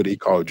 why would he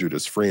call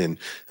Judas friend?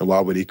 And why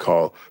would he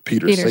call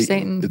Peter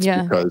Satan? It's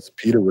because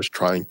Peter was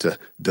trying to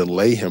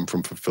delay him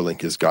from fulfilling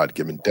his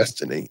God-given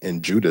destiny,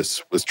 and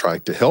Judas was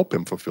trying to help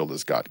him fulfill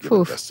his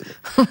God-given destiny.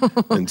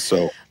 And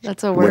so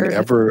that's a word.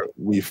 Whenever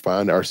we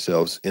find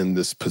ourselves in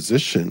this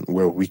position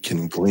where we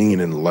can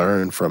glean and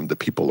learn from the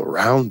people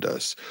around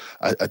us,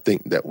 I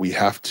think that we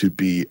have to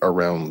be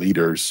around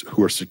leaders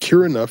who are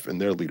secure enough in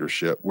their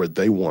leadership where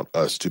they want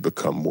us to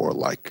become more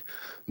like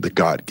the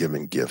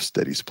God-given gifts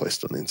that he's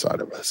placed on the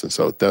inside of us. And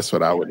so that's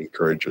what I would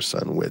encourage your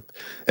son with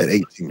at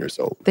 18 years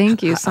old.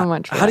 Thank you so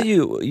much for How that. do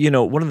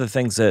you, one of the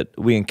things that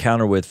we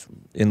encounter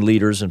in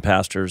leaders and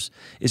pastors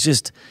is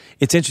just,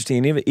 it's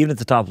interesting, even at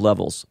the top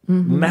levels,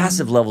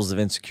 massive levels of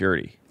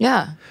insecurity.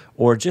 Yeah.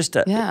 Or just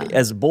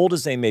as bold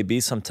as they may be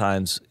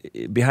sometimes,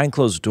 behind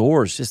closed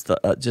doors,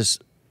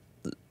 just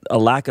a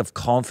lack of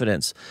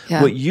confidence.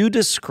 Yeah. What you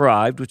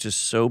described, which is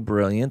so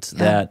brilliant,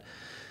 that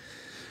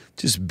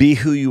just be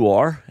who you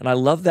are. And I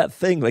love that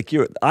thing. Like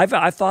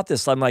I thought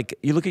this, I'm like,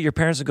 you look at your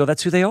parents and go,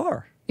 that's who they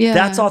are. Yeah.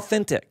 That's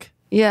authentic.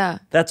 Yeah.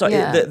 That's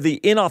the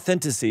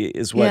inauthenticity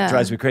is what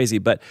drives me crazy.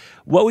 But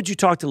what would you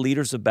talk to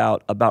leaders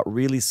about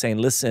really saying,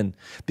 listen,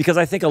 because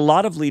I think a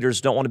lot of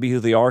leaders don't want to be who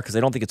they are because they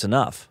don't think it's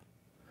enough.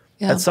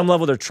 Yeah. At some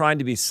level, they're trying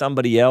to be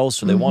somebody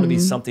else or they want to be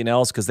something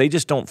else because they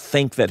just don't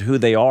think that who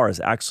they are is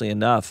actually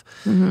enough.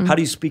 How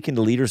do you speak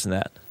into leaders in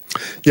that?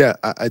 Yeah,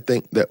 I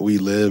think that we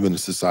live in a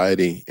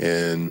society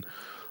and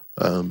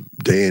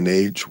day and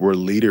age where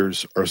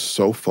leaders are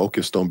so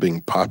focused on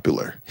being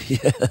popular.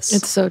 Yes.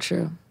 It's so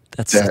true.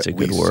 That's such a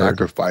good word. We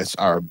sacrifice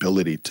our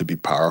ability to be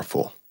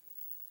powerful.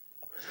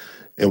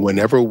 And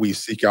whenever we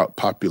seek out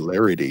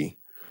popularity,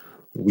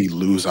 we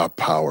lose our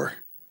power.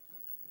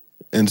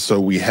 And so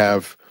we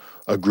have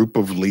a group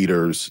of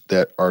leaders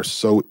that are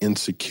so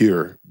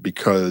insecure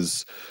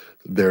because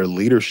their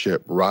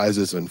leadership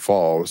rises and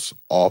falls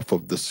off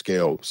of the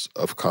scales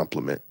of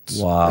compliments.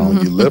 Wow. And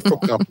when you live for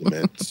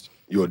compliments,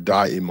 you'll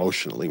die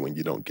emotionally when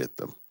you don't get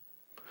them.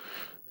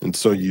 And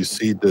so you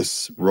see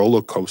this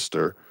roller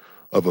coaster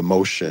of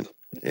emotion,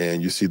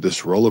 and you see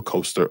this roller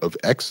coaster of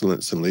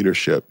excellence in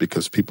leadership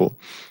because people,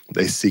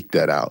 they seek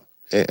that out.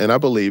 And I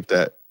believe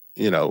that,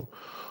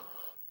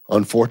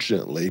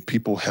 unfortunately,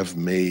 people have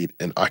made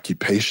an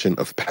occupation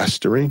of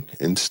pastoring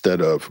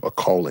instead of a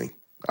calling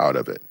out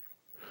of it.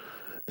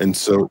 And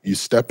so you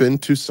step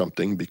into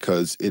something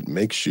because it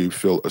makes you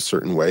feel a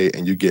certain way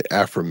and you get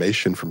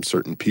affirmation from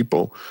certain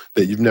people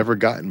that you've never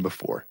gotten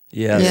before.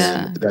 Yes.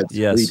 And that's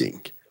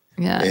fleeting.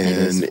 Yeah,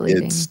 And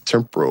it's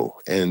temporal.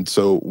 And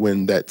so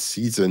when that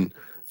season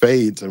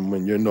fades and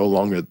when you're no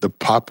longer the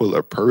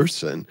popular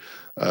person,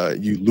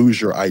 you lose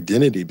your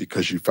identity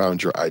because you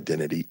found your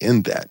identity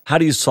in that. How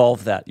do you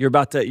solve that? You're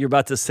about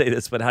to say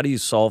this, but how do you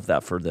solve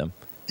that for them?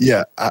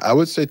 Yeah, I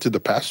would say to the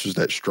pastors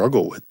that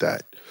struggle with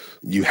that,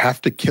 you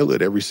have to kill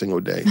it every single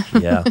day.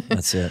 Yeah,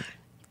 that's it.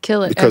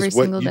 Kill it because every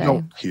single day. Because what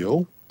you don't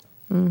kill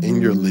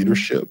in your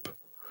leadership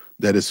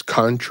that is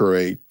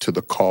contrary to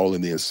the call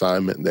and the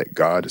assignment that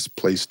God has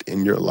placed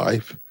in your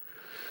life,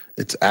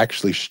 it's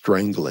actually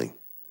strangling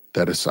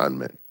that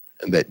assignment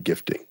and that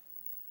gifting.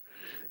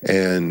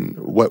 And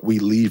what we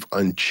leave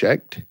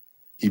unchecked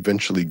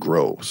eventually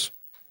grows.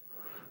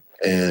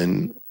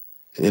 And,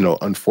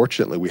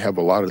 unfortunately, we have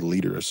a lot of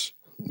leaders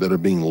that are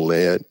being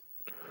led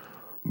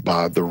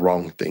by the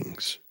wrong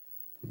things,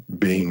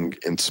 being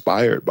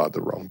inspired by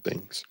the wrong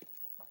things.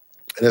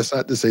 And that's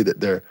not to say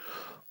that they're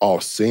all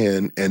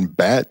sin and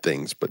bad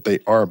things, but they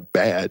are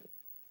bad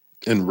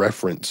in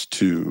reference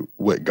to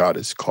what God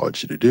has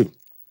called you to do.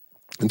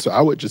 And so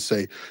I would just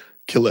say,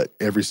 kill it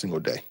every single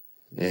day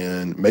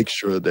and make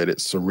sure that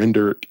it's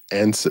surrendered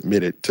and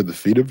submitted to the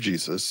feet of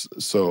Jesus.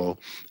 So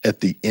at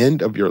the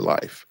end of your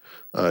life,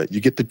 you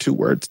get the two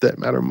words that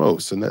matter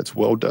most, and that's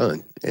well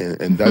done.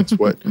 And that's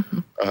what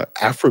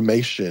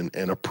affirmation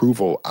and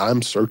approval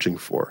I'm searching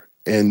for.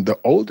 And the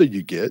older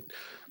you get,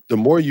 the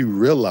more you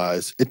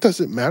realize it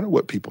doesn't matter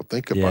what people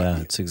think about you. Yeah,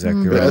 that's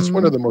exactly right. That's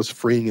one of the most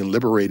freeing and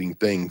liberating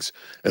things.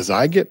 As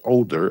I get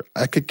older,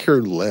 I could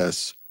care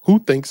less who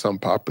thinks I'm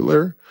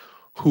popular,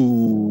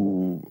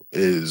 who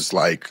is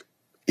like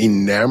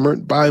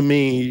enamored by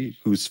me,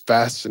 who's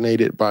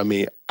fascinated by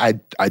me. I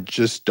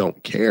just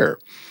don't care.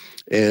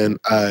 And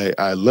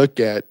I look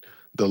at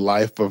the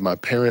life of my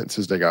parents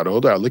as they got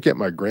older. I look at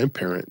my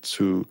grandparents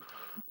who,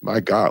 my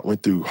God,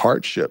 went through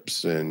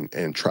hardships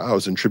and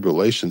trials and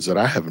tribulations that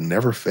I have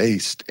never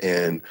faced.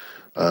 And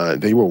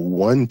they were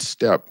one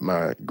step,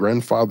 my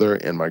grandfather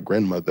and my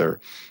grandmother,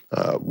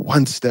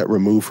 one step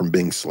removed from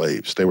being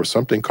slaves. They were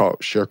something called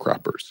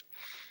sharecroppers.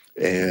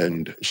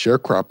 And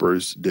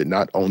sharecroppers did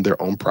not own their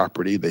own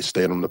property. They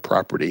stayed on the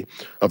property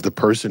of the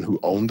person who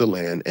owned the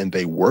land, and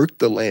they worked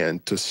the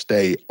land to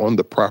stay on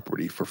the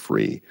property for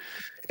free.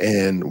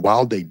 And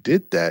while they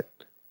did that,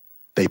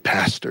 they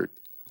pastored.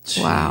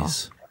 Wow.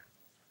 Jeez.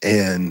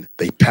 And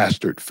they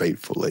pastored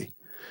faithfully.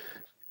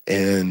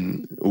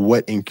 And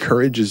what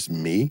encourages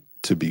me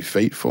to be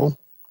faithful,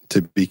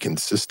 to be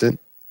consistent,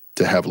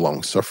 to have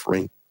long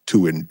suffering,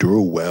 to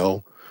endure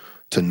well,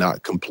 to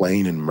not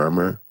complain and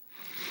murmur,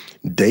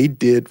 they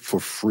did for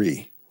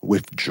free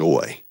with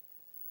joy.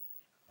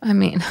 I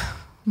mean,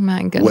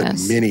 my goodness.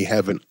 What many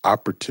have an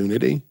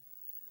opportunity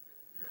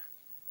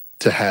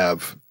to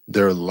have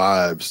their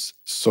lives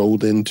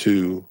sold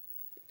into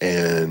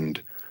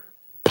and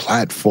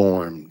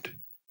platformed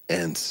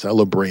and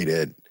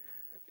celebrated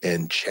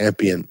and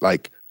championed.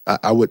 Like,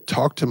 I would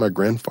talk to my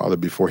grandfather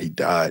before he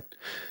died,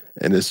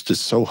 and it's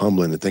just so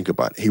humbling to think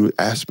about. He would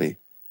ask me,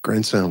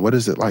 grandson, what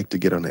is it like to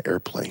get on an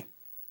airplane?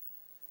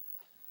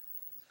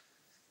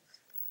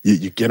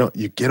 You get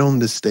on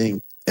this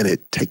thing, and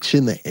it takes you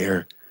in the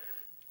air,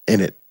 and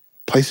it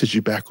places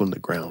you back on the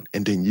ground,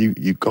 and then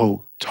you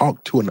go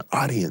talk to an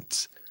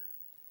audience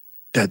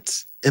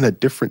that's in a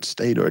different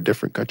state or a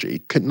different country. He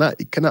could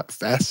not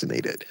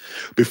fascinate it.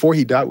 Before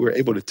he died, we were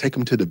able to take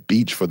him to the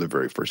beach for the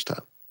very first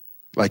time.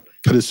 like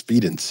put his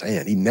feet in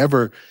sand. He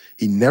never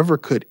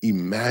could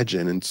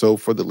imagine. And so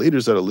for the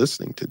leaders that are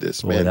listening to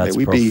this, Boy, may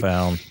we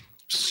profound. Be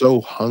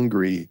so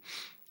hungry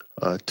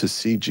to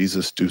see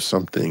Jesus do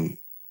something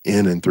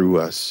in and through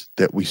us,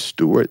 that we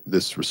steward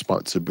this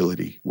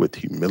responsibility with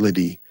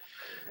humility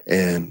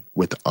and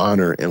with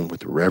honor and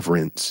with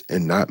reverence,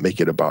 and not make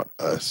it about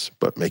us,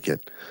 but make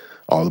it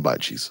all about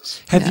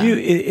Jesus.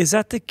 Is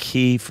that the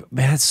key?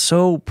 Man, it's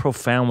so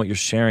profound what you're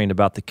sharing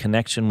about the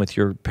connection with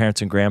your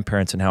parents and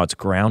grandparents and how it's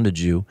grounded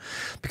you.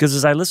 Because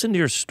as I listen to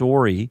your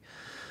story,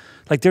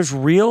 like there's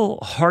real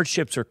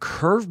hardships or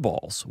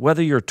curveballs,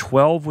 whether you're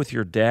 12 with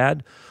your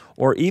dad,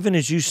 or even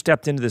as you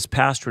stepped into this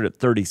pastorate at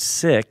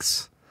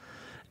 36,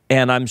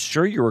 and I'm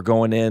sure you were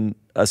going in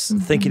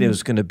thinking it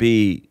was going to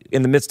be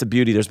in the midst of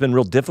beauty. There's been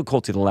real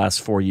difficulty the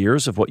last 4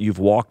 years of what you've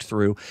walked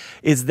through.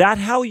 Is that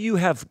how you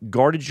have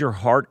guarded your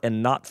heart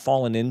and not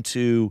fallen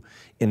into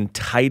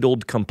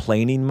entitled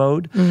complaining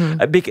mode?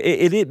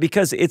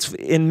 Because it's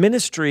in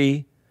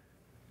ministry,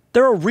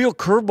 there are real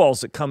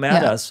curveballs that come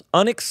at us,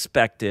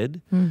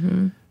 unexpected,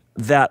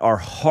 that are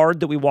hard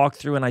that we walk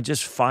through. And I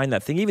just find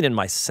that thing, even in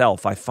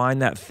myself, I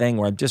find that thing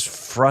where I'm just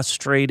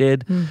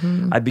frustrated.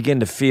 I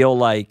begin to feel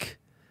like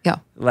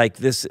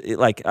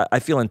I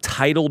feel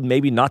entitled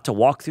maybe not to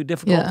walk through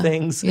difficult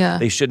things.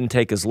 They shouldn't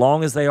take as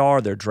long as they are.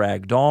 They're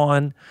dragged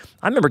on.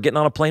 I remember getting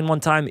on a plane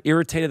one time,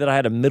 irritated that I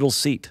had a middle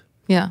seat.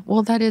 Yeah,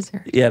 well, that is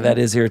irritating. Yeah, that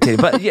is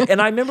irritating. But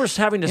and I remember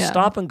having to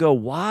stop and go,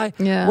 why?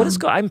 Yeah. What is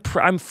going?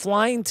 I'm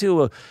flying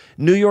to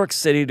New York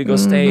City to go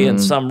stay in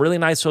some really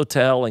nice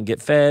hotel and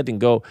get fed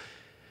and go.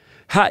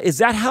 Is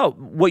that how,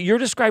 what you're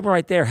describing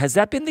right there, has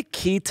that been the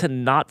key to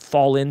not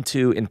fall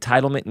into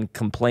entitlement and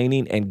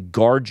complaining and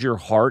guard your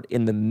heart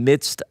in the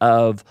midst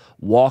of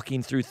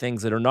walking through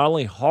things that are not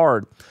only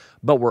hard,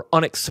 but were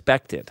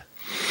unexpected?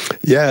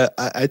 Yeah,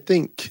 I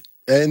think,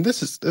 and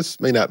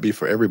this may not be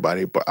for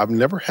everybody, but I've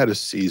never had a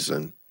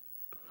season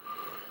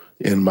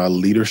in my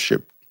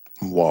leadership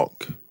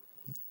walk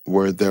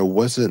where there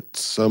wasn't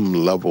some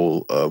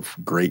level of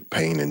great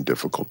pain and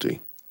difficulty.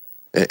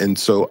 And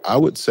so I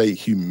would say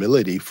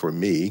humility for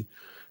me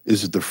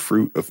is the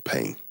fruit of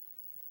pain.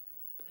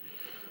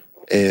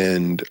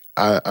 And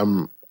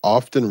I'm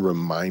often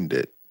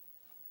reminded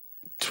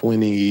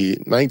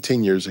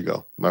 19 years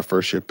ago, my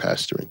first year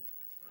pastoring,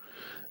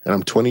 and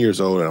I'm 20 years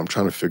old and I'm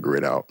trying to figure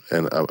it out.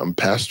 And I'm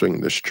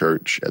pastoring this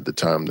church at the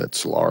time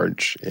that's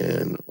large,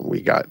 and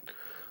we got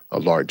a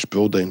large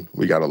building,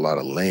 we got a lot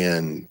of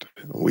land,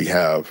 we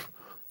have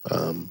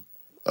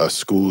a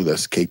school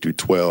that's K through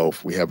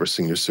 12. We have our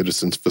senior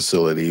citizens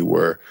facility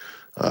where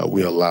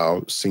we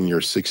allow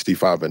seniors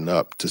 65 and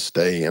up to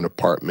stay in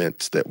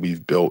apartments that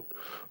we've built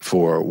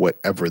for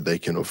whatever they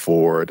can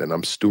afford. And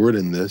I'm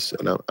stewarding this,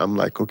 and I'm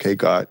like, okay,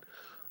 God,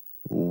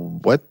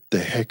 what the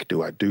heck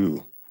do I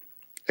do?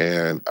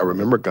 And I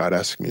remember God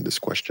asking me this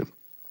question.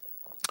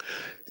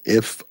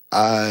 If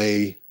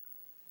I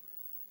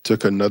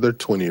took another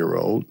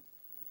 20-year-old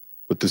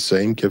with the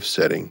same gift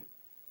setting,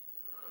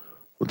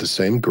 with the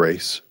same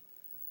grace,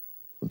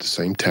 with the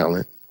same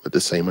talent, with the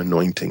same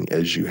anointing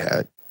as you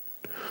had,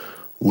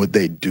 would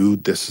they do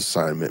this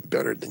assignment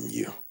better than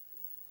you?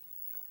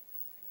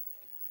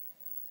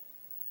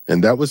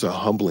 And that was a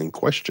humbling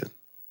question.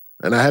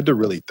 And I had to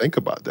really think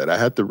about that. I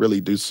had to really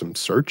do some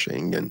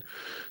searching and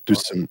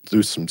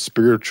do some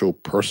spiritual,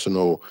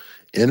 personal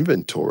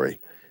inventory.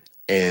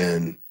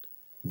 And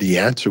the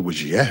answer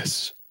was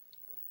yes.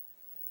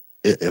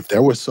 If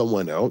there was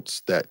someone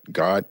else that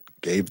God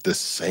gave the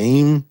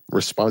same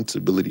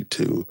responsibility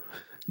to,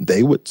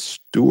 they would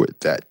steward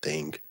that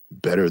thing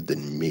better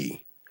than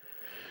me.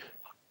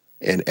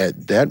 And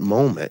at that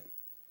moment,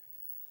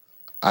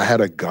 I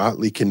had a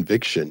godly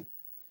conviction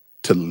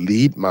to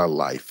lead my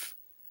life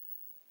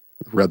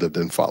rather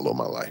than follow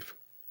my life.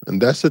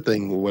 And that's the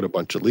thing with a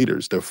bunch of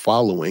leaders. They're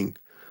following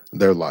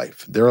their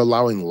life. They're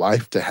allowing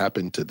life to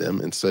happen to them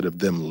instead of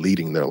them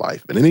leading their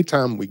life. And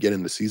anytime we get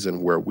in the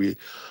season where we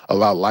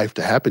allow life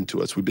to happen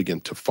to us, we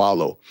begin to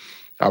follow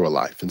our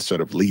life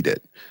instead of lead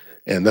it.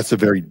 And that's a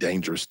very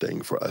dangerous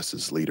thing for us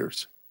as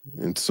leaders.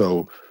 And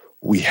so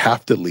we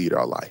have to lead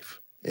our life,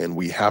 and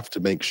we have to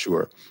make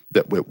sure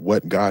that with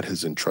what God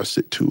has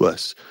entrusted to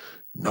us,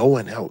 no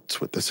one else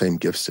with the same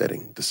gift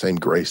setting, the same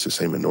grace, the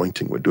same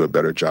anointing would do a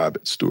better job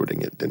at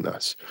stewarding it than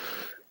us.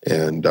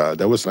 And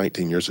that was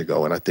 19 years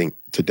ago. And I think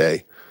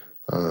today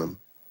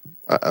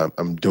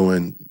I'm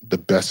doing the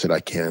best that I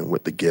can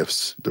with the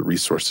gifts, the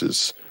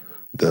resources,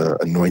 the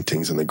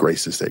anointings and the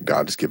graces that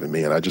God has given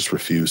me. And I just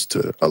refuse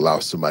to allow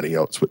somebody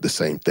else with the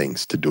same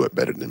things to do it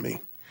better than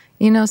me.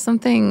 You know,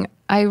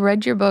 I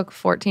read your book,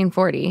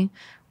 1440,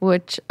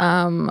 which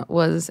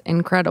was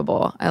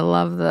incredible. I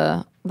love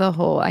the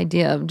whole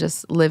idea of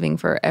just living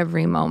for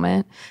every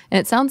moment. And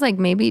it sounds like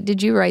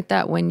did you write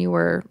that when you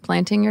were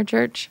planting your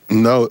church?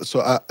 No.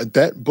 So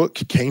that book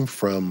came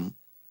from,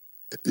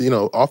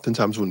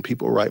 oftentimes when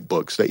people write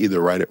books, they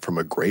either write it from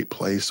a great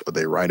place or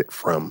they write it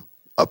from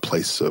a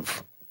place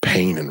of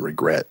pain and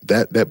regret.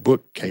 That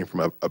book came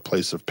from a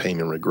place of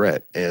pain and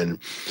regret. And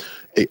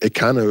it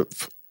kind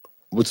of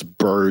was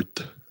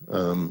birthed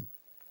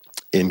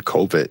in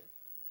COVID,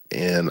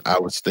 and I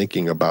was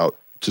thinking about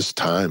just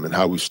time and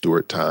how we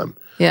steward time.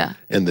 Yeah.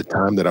 And the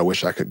time that I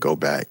wish I could go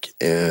back.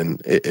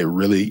 And it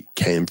really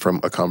came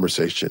from a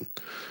conversation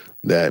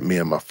that me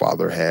and my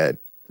father had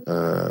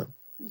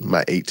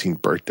my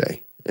 18th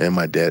birthday. And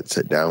my dad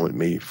sat down with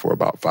me for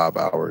about 5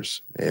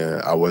 hours.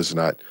 And I was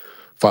not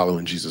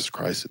following Jesus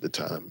Christ at the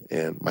time.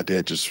 And my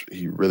dad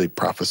he really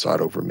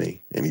prophesied over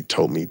me. And he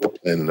told me the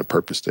plan and the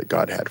purpose that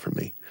God had for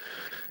me.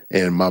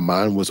 And my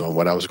mind was on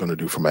what I was going to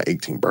do for my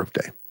 18th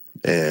birthday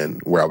and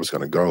where I was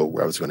going to go,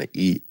 where I was going to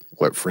eat,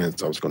 what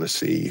friends I was going to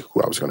see,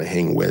 who I was going to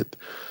hang with.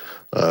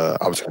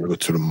 I was going to go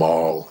to the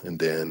mall and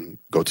then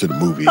go to the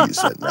movies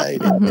at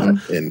night.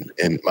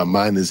 And my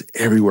mind is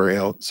everywhere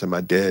else. And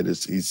my dad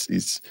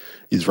he's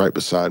right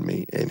beside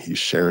me, and he's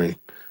sharing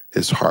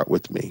his heart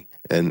with me.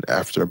 And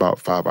after about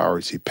 5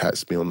 hours, he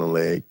pats me on the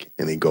leg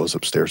and he goes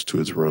upstairs to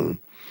his room.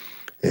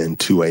 And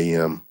 2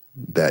 a.m.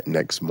 that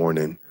next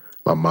morning,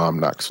 my mom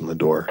knocks on the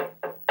door.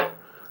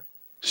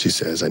 She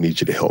says, "I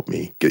need you to help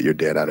me get your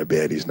dad out of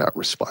bed. He's not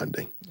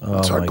responding."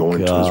 Oh, so I go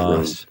into his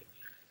room, gosh.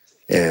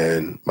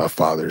 and my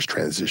father's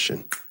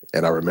transitioned.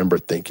 And I remember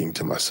thinking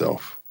to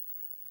myself,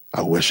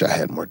 I wish I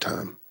had more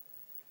time.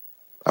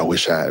 I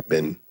wish I had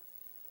been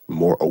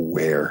more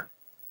aware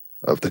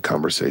of the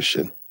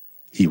conversation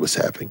he was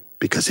having,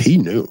 because he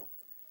knew.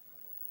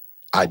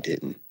 I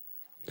didn't.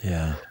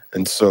 Yeah.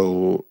 And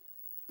so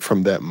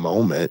from that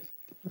moment,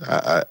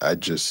 I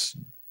just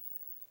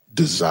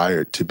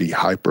desired to be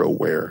hyper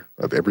aware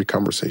of every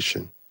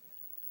conversation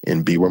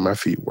and be where my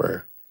feet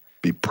were,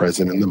 be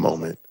present in the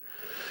moment,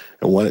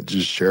 and wanted to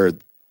just share,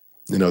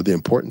 the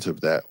importance of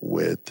that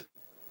with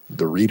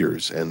the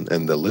readers and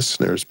the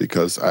listeners,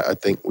 because I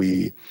think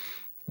we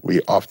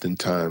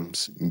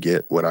oftentimes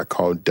get what I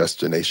call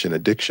destination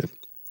addiction.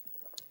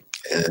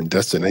 And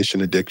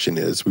destination addiction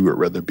is we would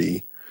rather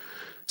be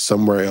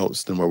somewhere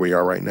else than where we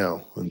are right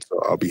now. And so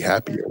I'll be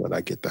happier when I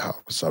get the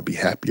house. I'll be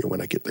happier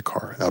when I get the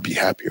car. I'll be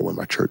happier when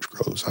my church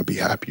grows. I'll be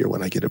happier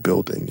when I get a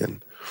building.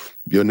 And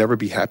you'll never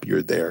be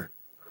happier there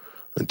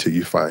until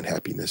you find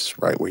happiness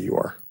right where you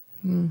are.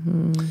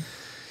 Mm-hmm.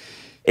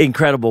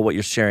 Incredible what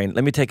you're sharing.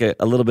 Let me take a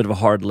little bit of a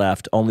hard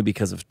left only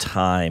because of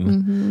time.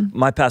 Mm-hmm.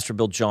 My pastor,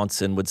 Bill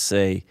Johnson, would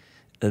say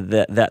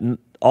that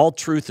all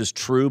truth is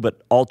true,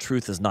 but all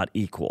truth is not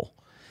equal.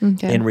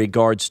 Okay. In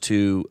regards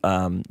to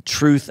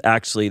truth,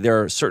 actually,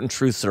 there are certain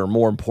truths that are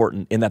more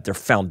important in that they're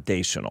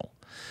foundational.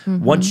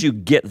 Mm-hmm. Once you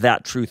get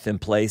that truth in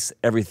place,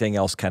 everything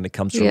else kind of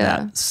comes from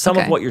that. Some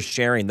of what you're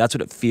sharing, that's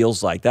what it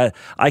feels like. That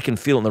I can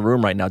feel in the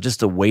room right now,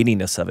 just the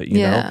weightiness of it, you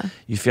know?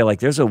 You feel like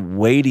there's a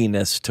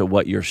weightiness to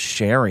what you're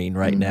sharing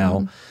right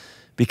now.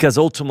 Because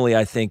ultimately,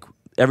 I think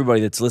everybody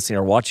that's listening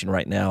or watching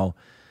right now,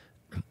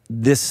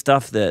 this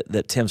stuff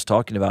that Tim's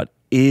talking about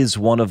is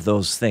one of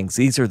those things.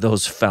 These are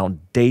those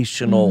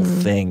foundational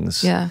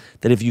things that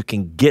if you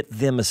can get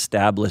them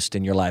established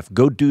in your life,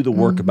 go do the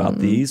work about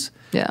these,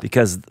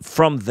 because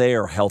from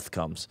there, health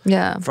comes.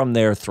 From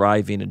there,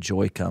 thriving and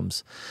joy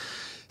comes.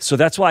 So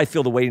that's why I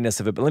feel the weightiness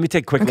of it. But let me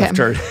take a quick left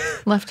turn.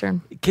 Left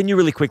turn. Can you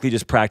really quickly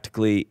just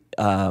practically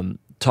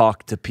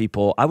talk to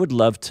people? I would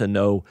love to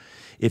know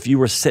if you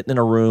were sitting in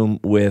a room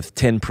with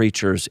 10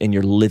 preachers in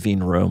your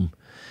living room,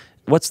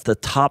 what's the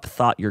top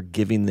thought you're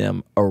giving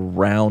them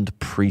around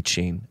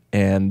preaching,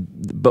 and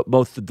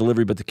both the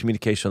delivery, but the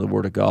communication of the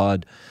Word of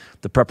God,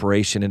 the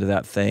preparation into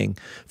that thing?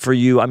 For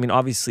you, I mean,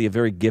 obviously a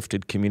very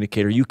gifted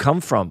communicator. You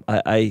come from,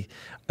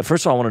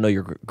 first of all, I want to know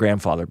your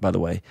grandfather, by the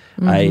way.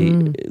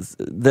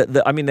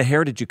 The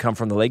heritage you come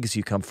from, the legacy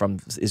you come from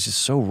is just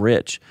so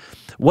rich.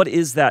 What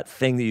is that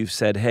thing that you've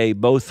said, hey,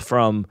 both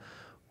from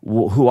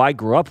who I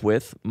grew up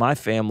with, my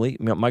family,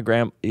 my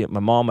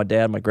mom, my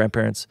dad, my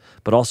grandparents,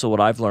 but also what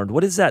I've learned.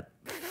 What is that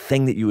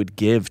thing that you would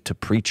give to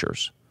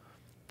preachers,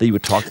 that you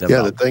would talk to them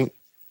about?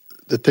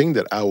 The thing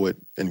that I would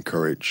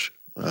encourage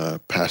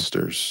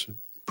pastors,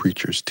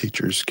 preachers,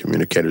 teachers,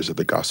 communicators of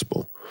the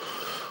gospel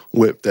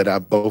with, that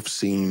I've both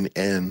seen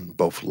and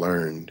both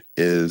learned,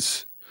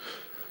 is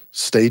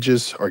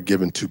stages are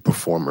given to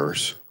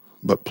performers,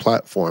 but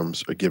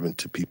platforms are given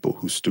to people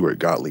who steward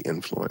godly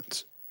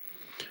influence.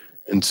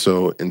 And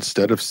so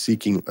instead of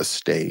seeking a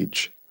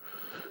stage,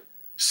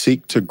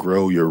 seek to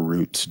grow your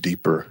roots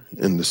deeper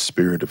in the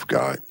Spirit of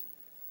God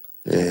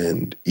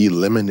and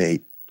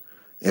eliminate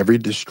every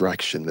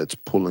distraction that's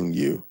pulling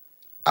you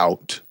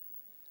out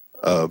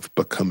of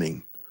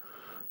becoming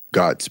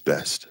God's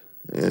best.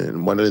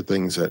 And one of the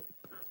things that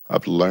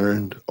I've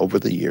learned over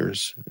the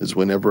years is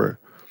whenever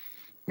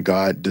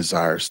God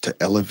desires to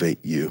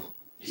elevate you,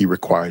 he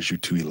requires you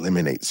to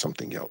eliminate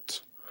something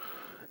else.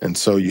 And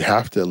so you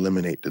have to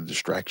eliminate the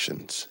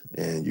distractions,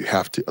 and you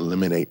have to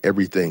eliminate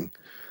everything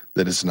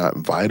that is not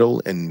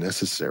vital and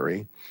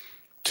necessary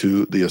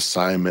to the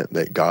assignment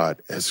that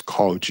God has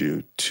called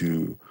you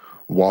to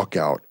walk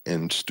out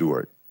and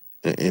steward.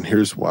 And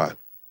here's why.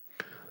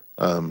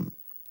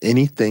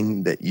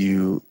 Anything that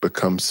you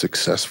become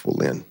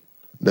successful in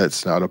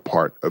that's not a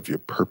part of your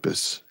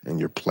purpose and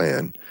your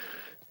plan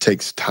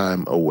takes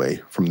time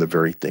away from the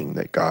very thing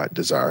that God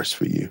desires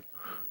for you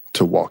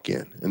to walk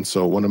in. And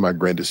so one of my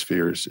greatest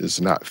fears is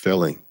not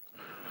failing.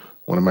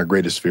 One of my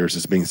greatest fears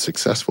is being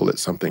successful at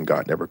something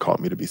God never called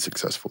me to be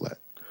successful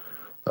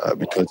at,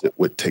 because it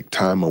would take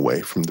time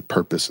away from the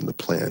purpose and the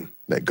plan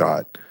that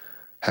God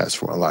has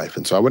for my life.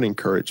 And so I would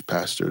encourage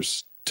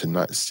pastors to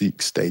not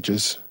seek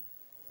stages.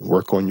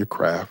 Work on your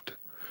craft.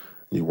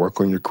 You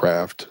work on your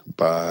craft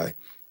by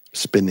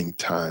spending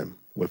time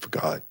with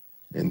God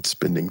and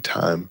spending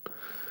time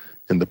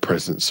in the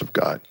presence of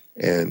God.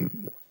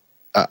 And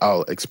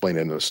I'll explain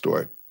it in a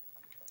story.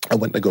 I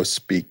went to go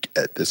speak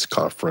at this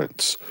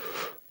conference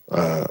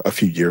a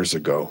few years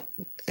ago,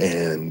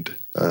 and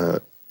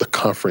the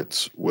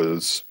conference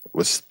was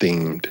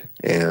themed,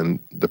 and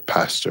the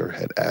pastor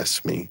had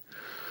asked me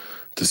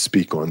to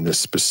speak on this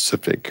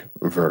specific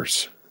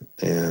verse.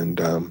 And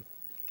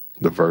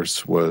the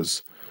verse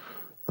was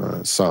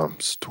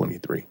Psalms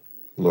 23,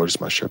 Lord is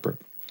my shepherd.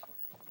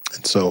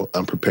 And so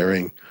I'm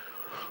preparing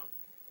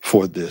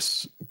for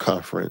this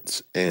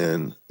conference,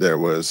 and there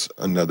was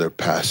another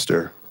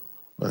pastor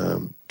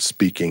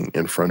speaking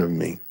in front of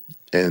me.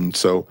 And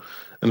so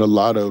in a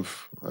lot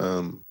of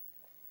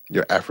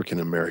your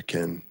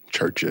African-American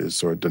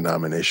churches or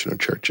denominational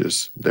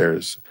churches,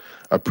 there's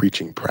a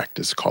preaching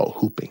practice called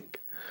hooping.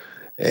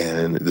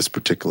 And this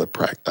particular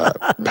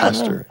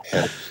pastor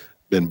had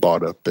been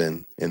brought up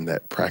in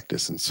that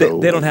practice. And so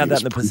they don't have that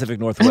in the Pacific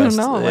Northwest.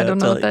 I don't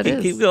know what that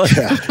is. Keep going.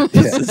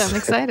 I'm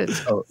excited.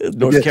 So,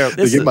 North Carolina.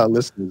 To give my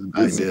listeners an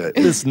idea.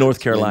 This is North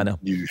Carolina.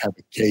 You have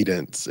a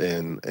cadence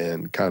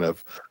and kind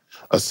of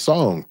a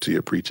song to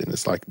your preaching.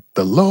 It's like,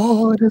 the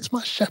Lord is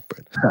my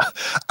shepherd.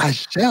 I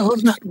shall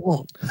not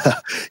want.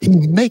 He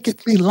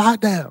maketh me lie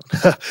down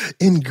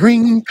in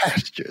green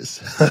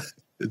pastures.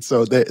 And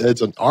so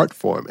it's an art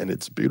form, and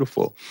it's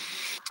beautiful.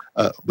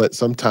 But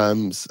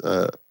sometimes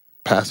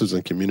pastors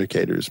and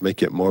communicators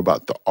make it more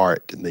about the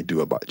art than they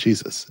do about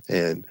Jesus.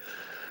 And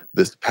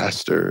this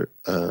pastor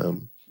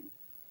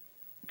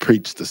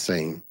preached the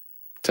same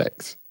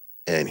text,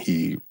 and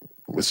he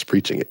was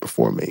preaching it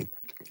before me.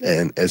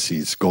 And as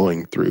he's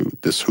going through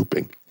this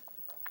hooping,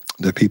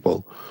 the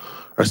people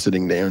are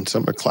sitting there, and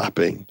some are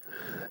clapping,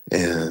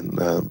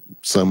 and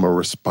some are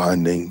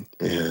responding.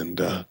 And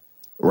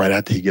right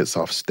after he gets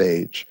off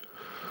stage,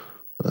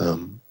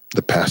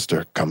 the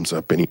pastor comes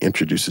up and he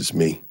introduces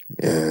me.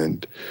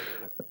 And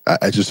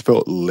I just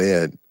felt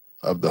led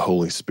of the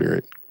Holy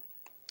Spirit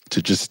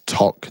to just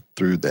talk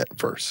through that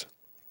verse,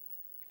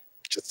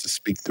 just to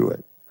speak through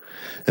it.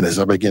 And as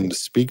I began to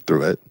speak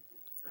through it,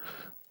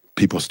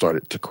 people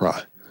started to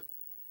cry.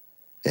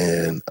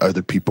 And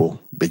other people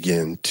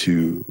began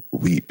to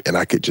weep, and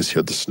I could just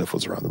hear the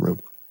sniffles around the room.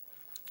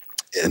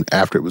 And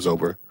after it was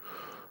over,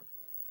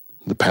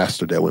 the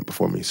pastor that went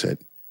before me said,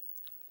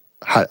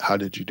 how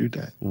did you do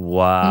that?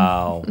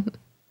 Wow.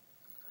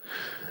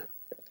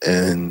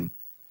 And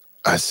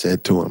I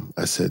said to him,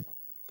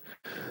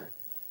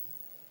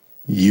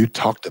 you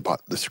talked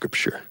about the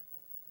scripture.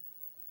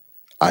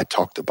 I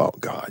talked about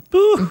God.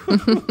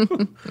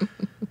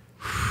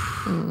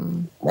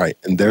 Right.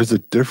 And there's a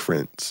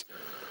difference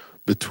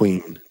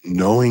between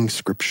knowing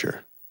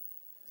scripture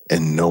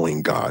and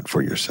knowing God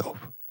for yourself.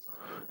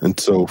 And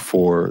so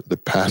for the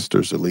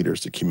pastors, the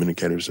leaders, the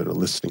communicators that are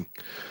listening,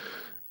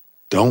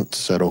 don't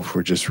settle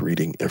for just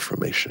reading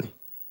information.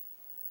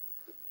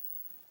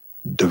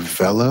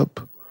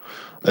 Develop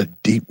a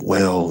deep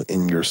well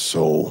in your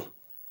soul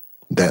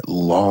that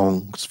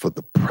longs for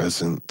the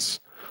presence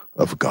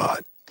of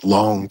God,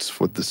 longs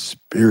for the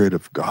Spirit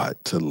of God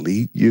to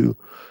lead you,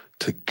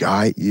 to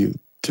guide you,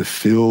 to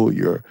fill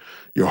your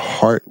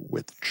heart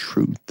with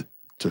truth,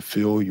 to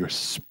fill your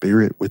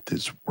spirit with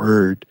His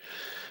word.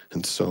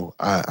 And so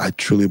I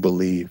truly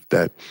believe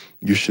that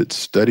you should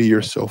study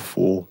yourself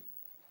full,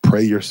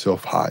 pray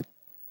yourself hot,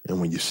 and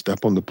when you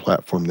step on the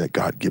platform that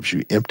God gives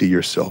you, empty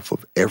yourself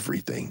of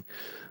everything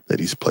that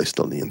He's placed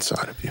on the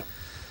inside of you.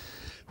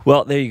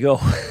 Well, there you go.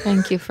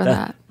 Thank you for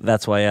that.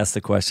 That's why I asked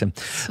the question.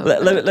 So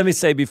let me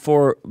say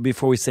before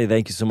we say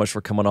thank you so much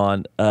for coming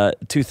on,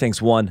 two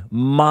things. One,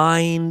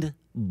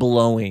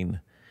 mind-blowing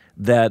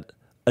that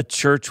a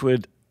church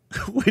would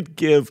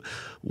give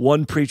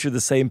one preacher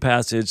the same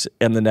passage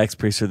and the next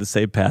preacher the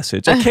same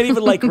passage. I can't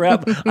even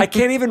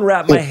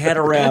wrap my head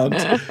around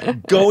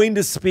going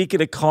to speak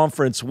at a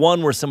conference,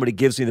 one where somebody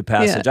gives me the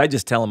passage. I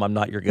just tell them I'm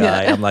not your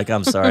guy. I'm like,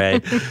 I'm sorry.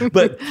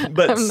 But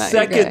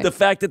second, the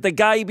fact that the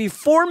guy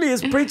before me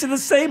is preaching the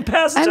same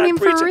passage I'm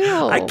preaching. For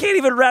real. I can't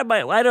even wrap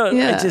my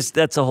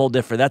that's a whole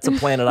different, that's a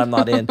planet I'm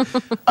not in.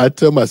 I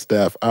tell my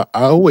staff, I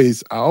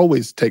always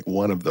take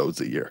one of those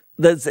a year.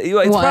 It's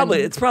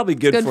probably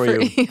good for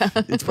you. Yeah.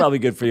 It's probably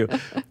good for you.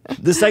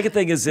 The second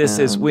thing is this: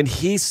 is when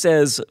he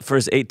says for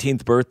his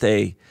 18th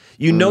birthday,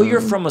 you know you're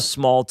from a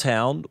small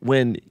town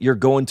when you're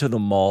going to the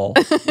mall.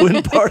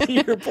 When part of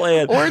your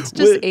plan, or it's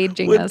just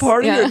aging us.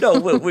 Or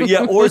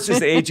it's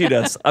just aging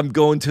us. I'm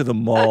going to the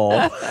mall.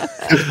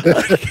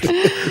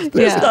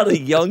 There's not a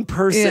young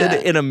person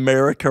in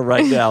America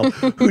right now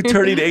who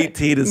turning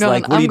 18 is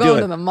like, what are you doing? I'm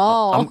going to the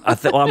mall.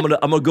 I'm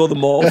gonna go to the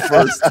mall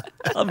first.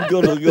 I'm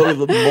gonna go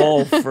to the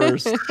mall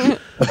first.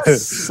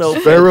 So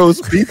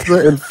Pharaoh's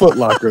Pizza and Foot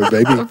Locker,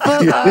 baby.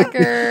 Foot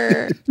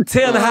Locker.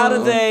 Tim, how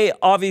do they?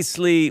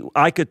 Obviously,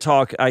 I could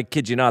talk. I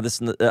kid you not.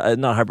 This is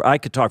not hybrid. I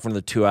could talk for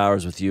another 2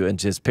 hours with you and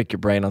just pick your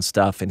brain on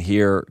stuff and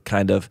hear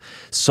kind of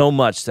so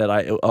much that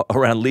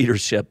around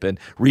leadership and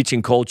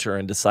reaching culture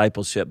and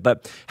discipleship.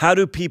 But how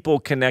do people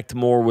connect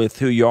more with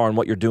who you are and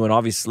what you're doing?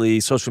 Obviously,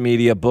 social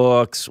media,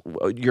 books,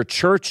 your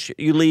church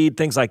you lead,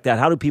 things like that.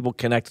 How do people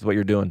connect with what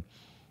you're doing?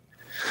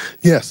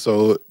 Yeah,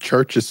 so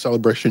church is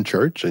Celebration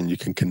Church, and you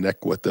can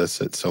connect with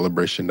us at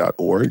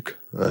celebration.org.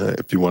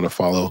 If you want to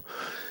follow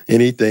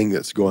anything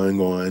that's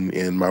going on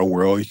in my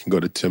world, you can go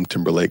to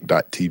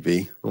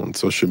timtimberlake.tv on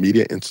social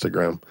media,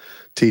 Instagram,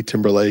 T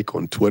Timberlake,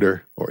 on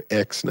Twitter or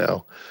X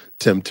now,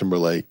 Tim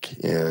Timberlake.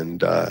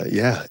 And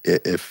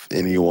if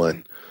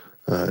anyone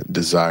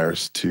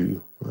desires to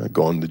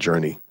go on the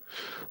journey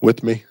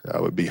with me,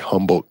 I would be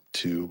humbled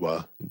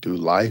to do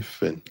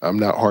life. And I'm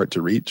not hard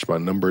to reach. My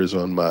number is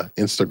on my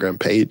Instagram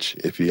page.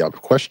 If you have a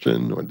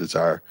question or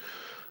desire,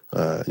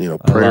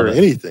 prayer or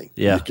anything,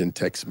 you can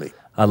text me.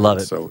 I love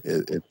it. So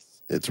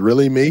it's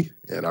really me,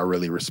 and I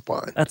really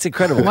respond. That's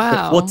incredible.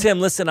 Wow. Well, Tim,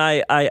 listen,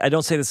 I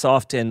don't say this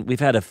often. We've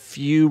had a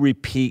few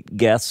repeat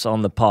guests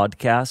on the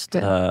podcast,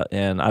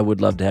 and I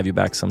would love to have you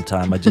back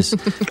sometime. I just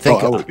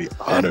think I would be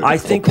honored. I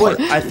think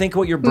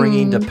what you're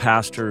bringing to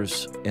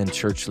pastors and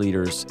church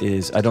leaders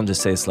is, I don't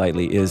just say this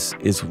lightly, is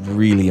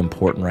really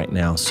important right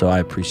now. So I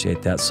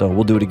appreciate that. So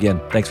we'll do it again.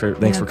 Thanks for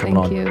coming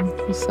on. Thank you.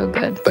 You're so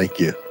good. Thank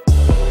you.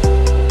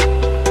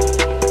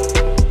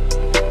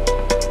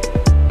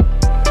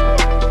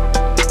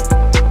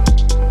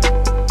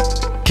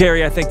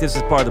 Kari, I think this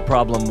is part of the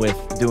problem with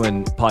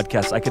doing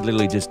podcasts. I could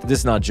literally this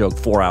is not a joke,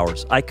 4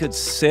 hours. I could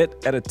sit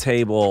at a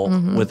table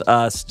with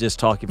us just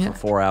talking for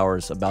 4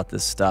 hours about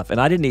this stuff. And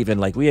I didn't even,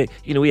 we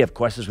have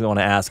questions we want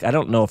to ask. I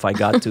don't know if I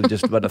got to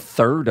just about a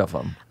third of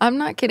them. I'm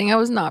not kidding. I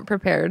was not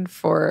prepared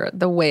for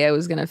the way I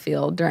was going to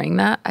feel during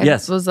that. I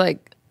was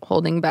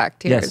holding back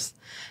tears. Yes.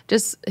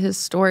 Just his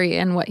story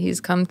and what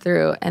he's come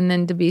through. And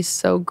then to be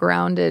so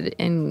grounded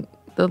in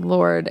the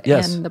Lord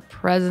and the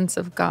presence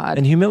of God.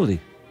 And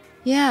humility.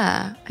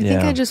 Yeah, I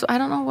think I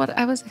don't know what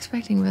I was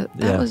expecting, but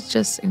that was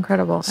just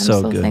incredible. I'm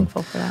so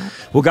thankful for that.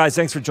 Well, guys,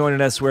 thanks for joining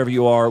us wherever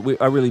you are.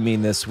 I really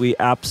mean this. We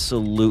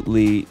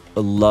absolutely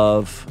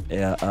love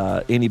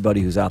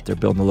anybody who's out there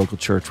building a local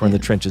church. We're in the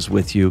trenches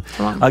with you.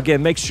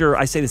 Again, make sure,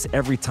 I say this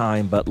every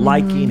time, but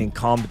liking and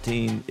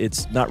commenting,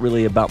 it's not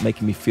really about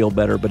making me feel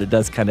better, but it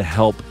does kind of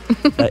help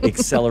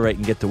accelerate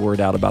and get the word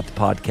out about the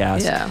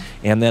podcast. Yeah.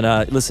 And then,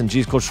 listen,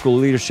 Jesus Culture School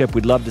of Leadership,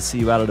 we'd love to see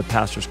you out at a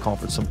pastor's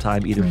conference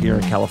sometime, either here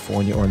in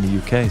California or in the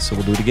UK. So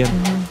we'll do it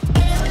again.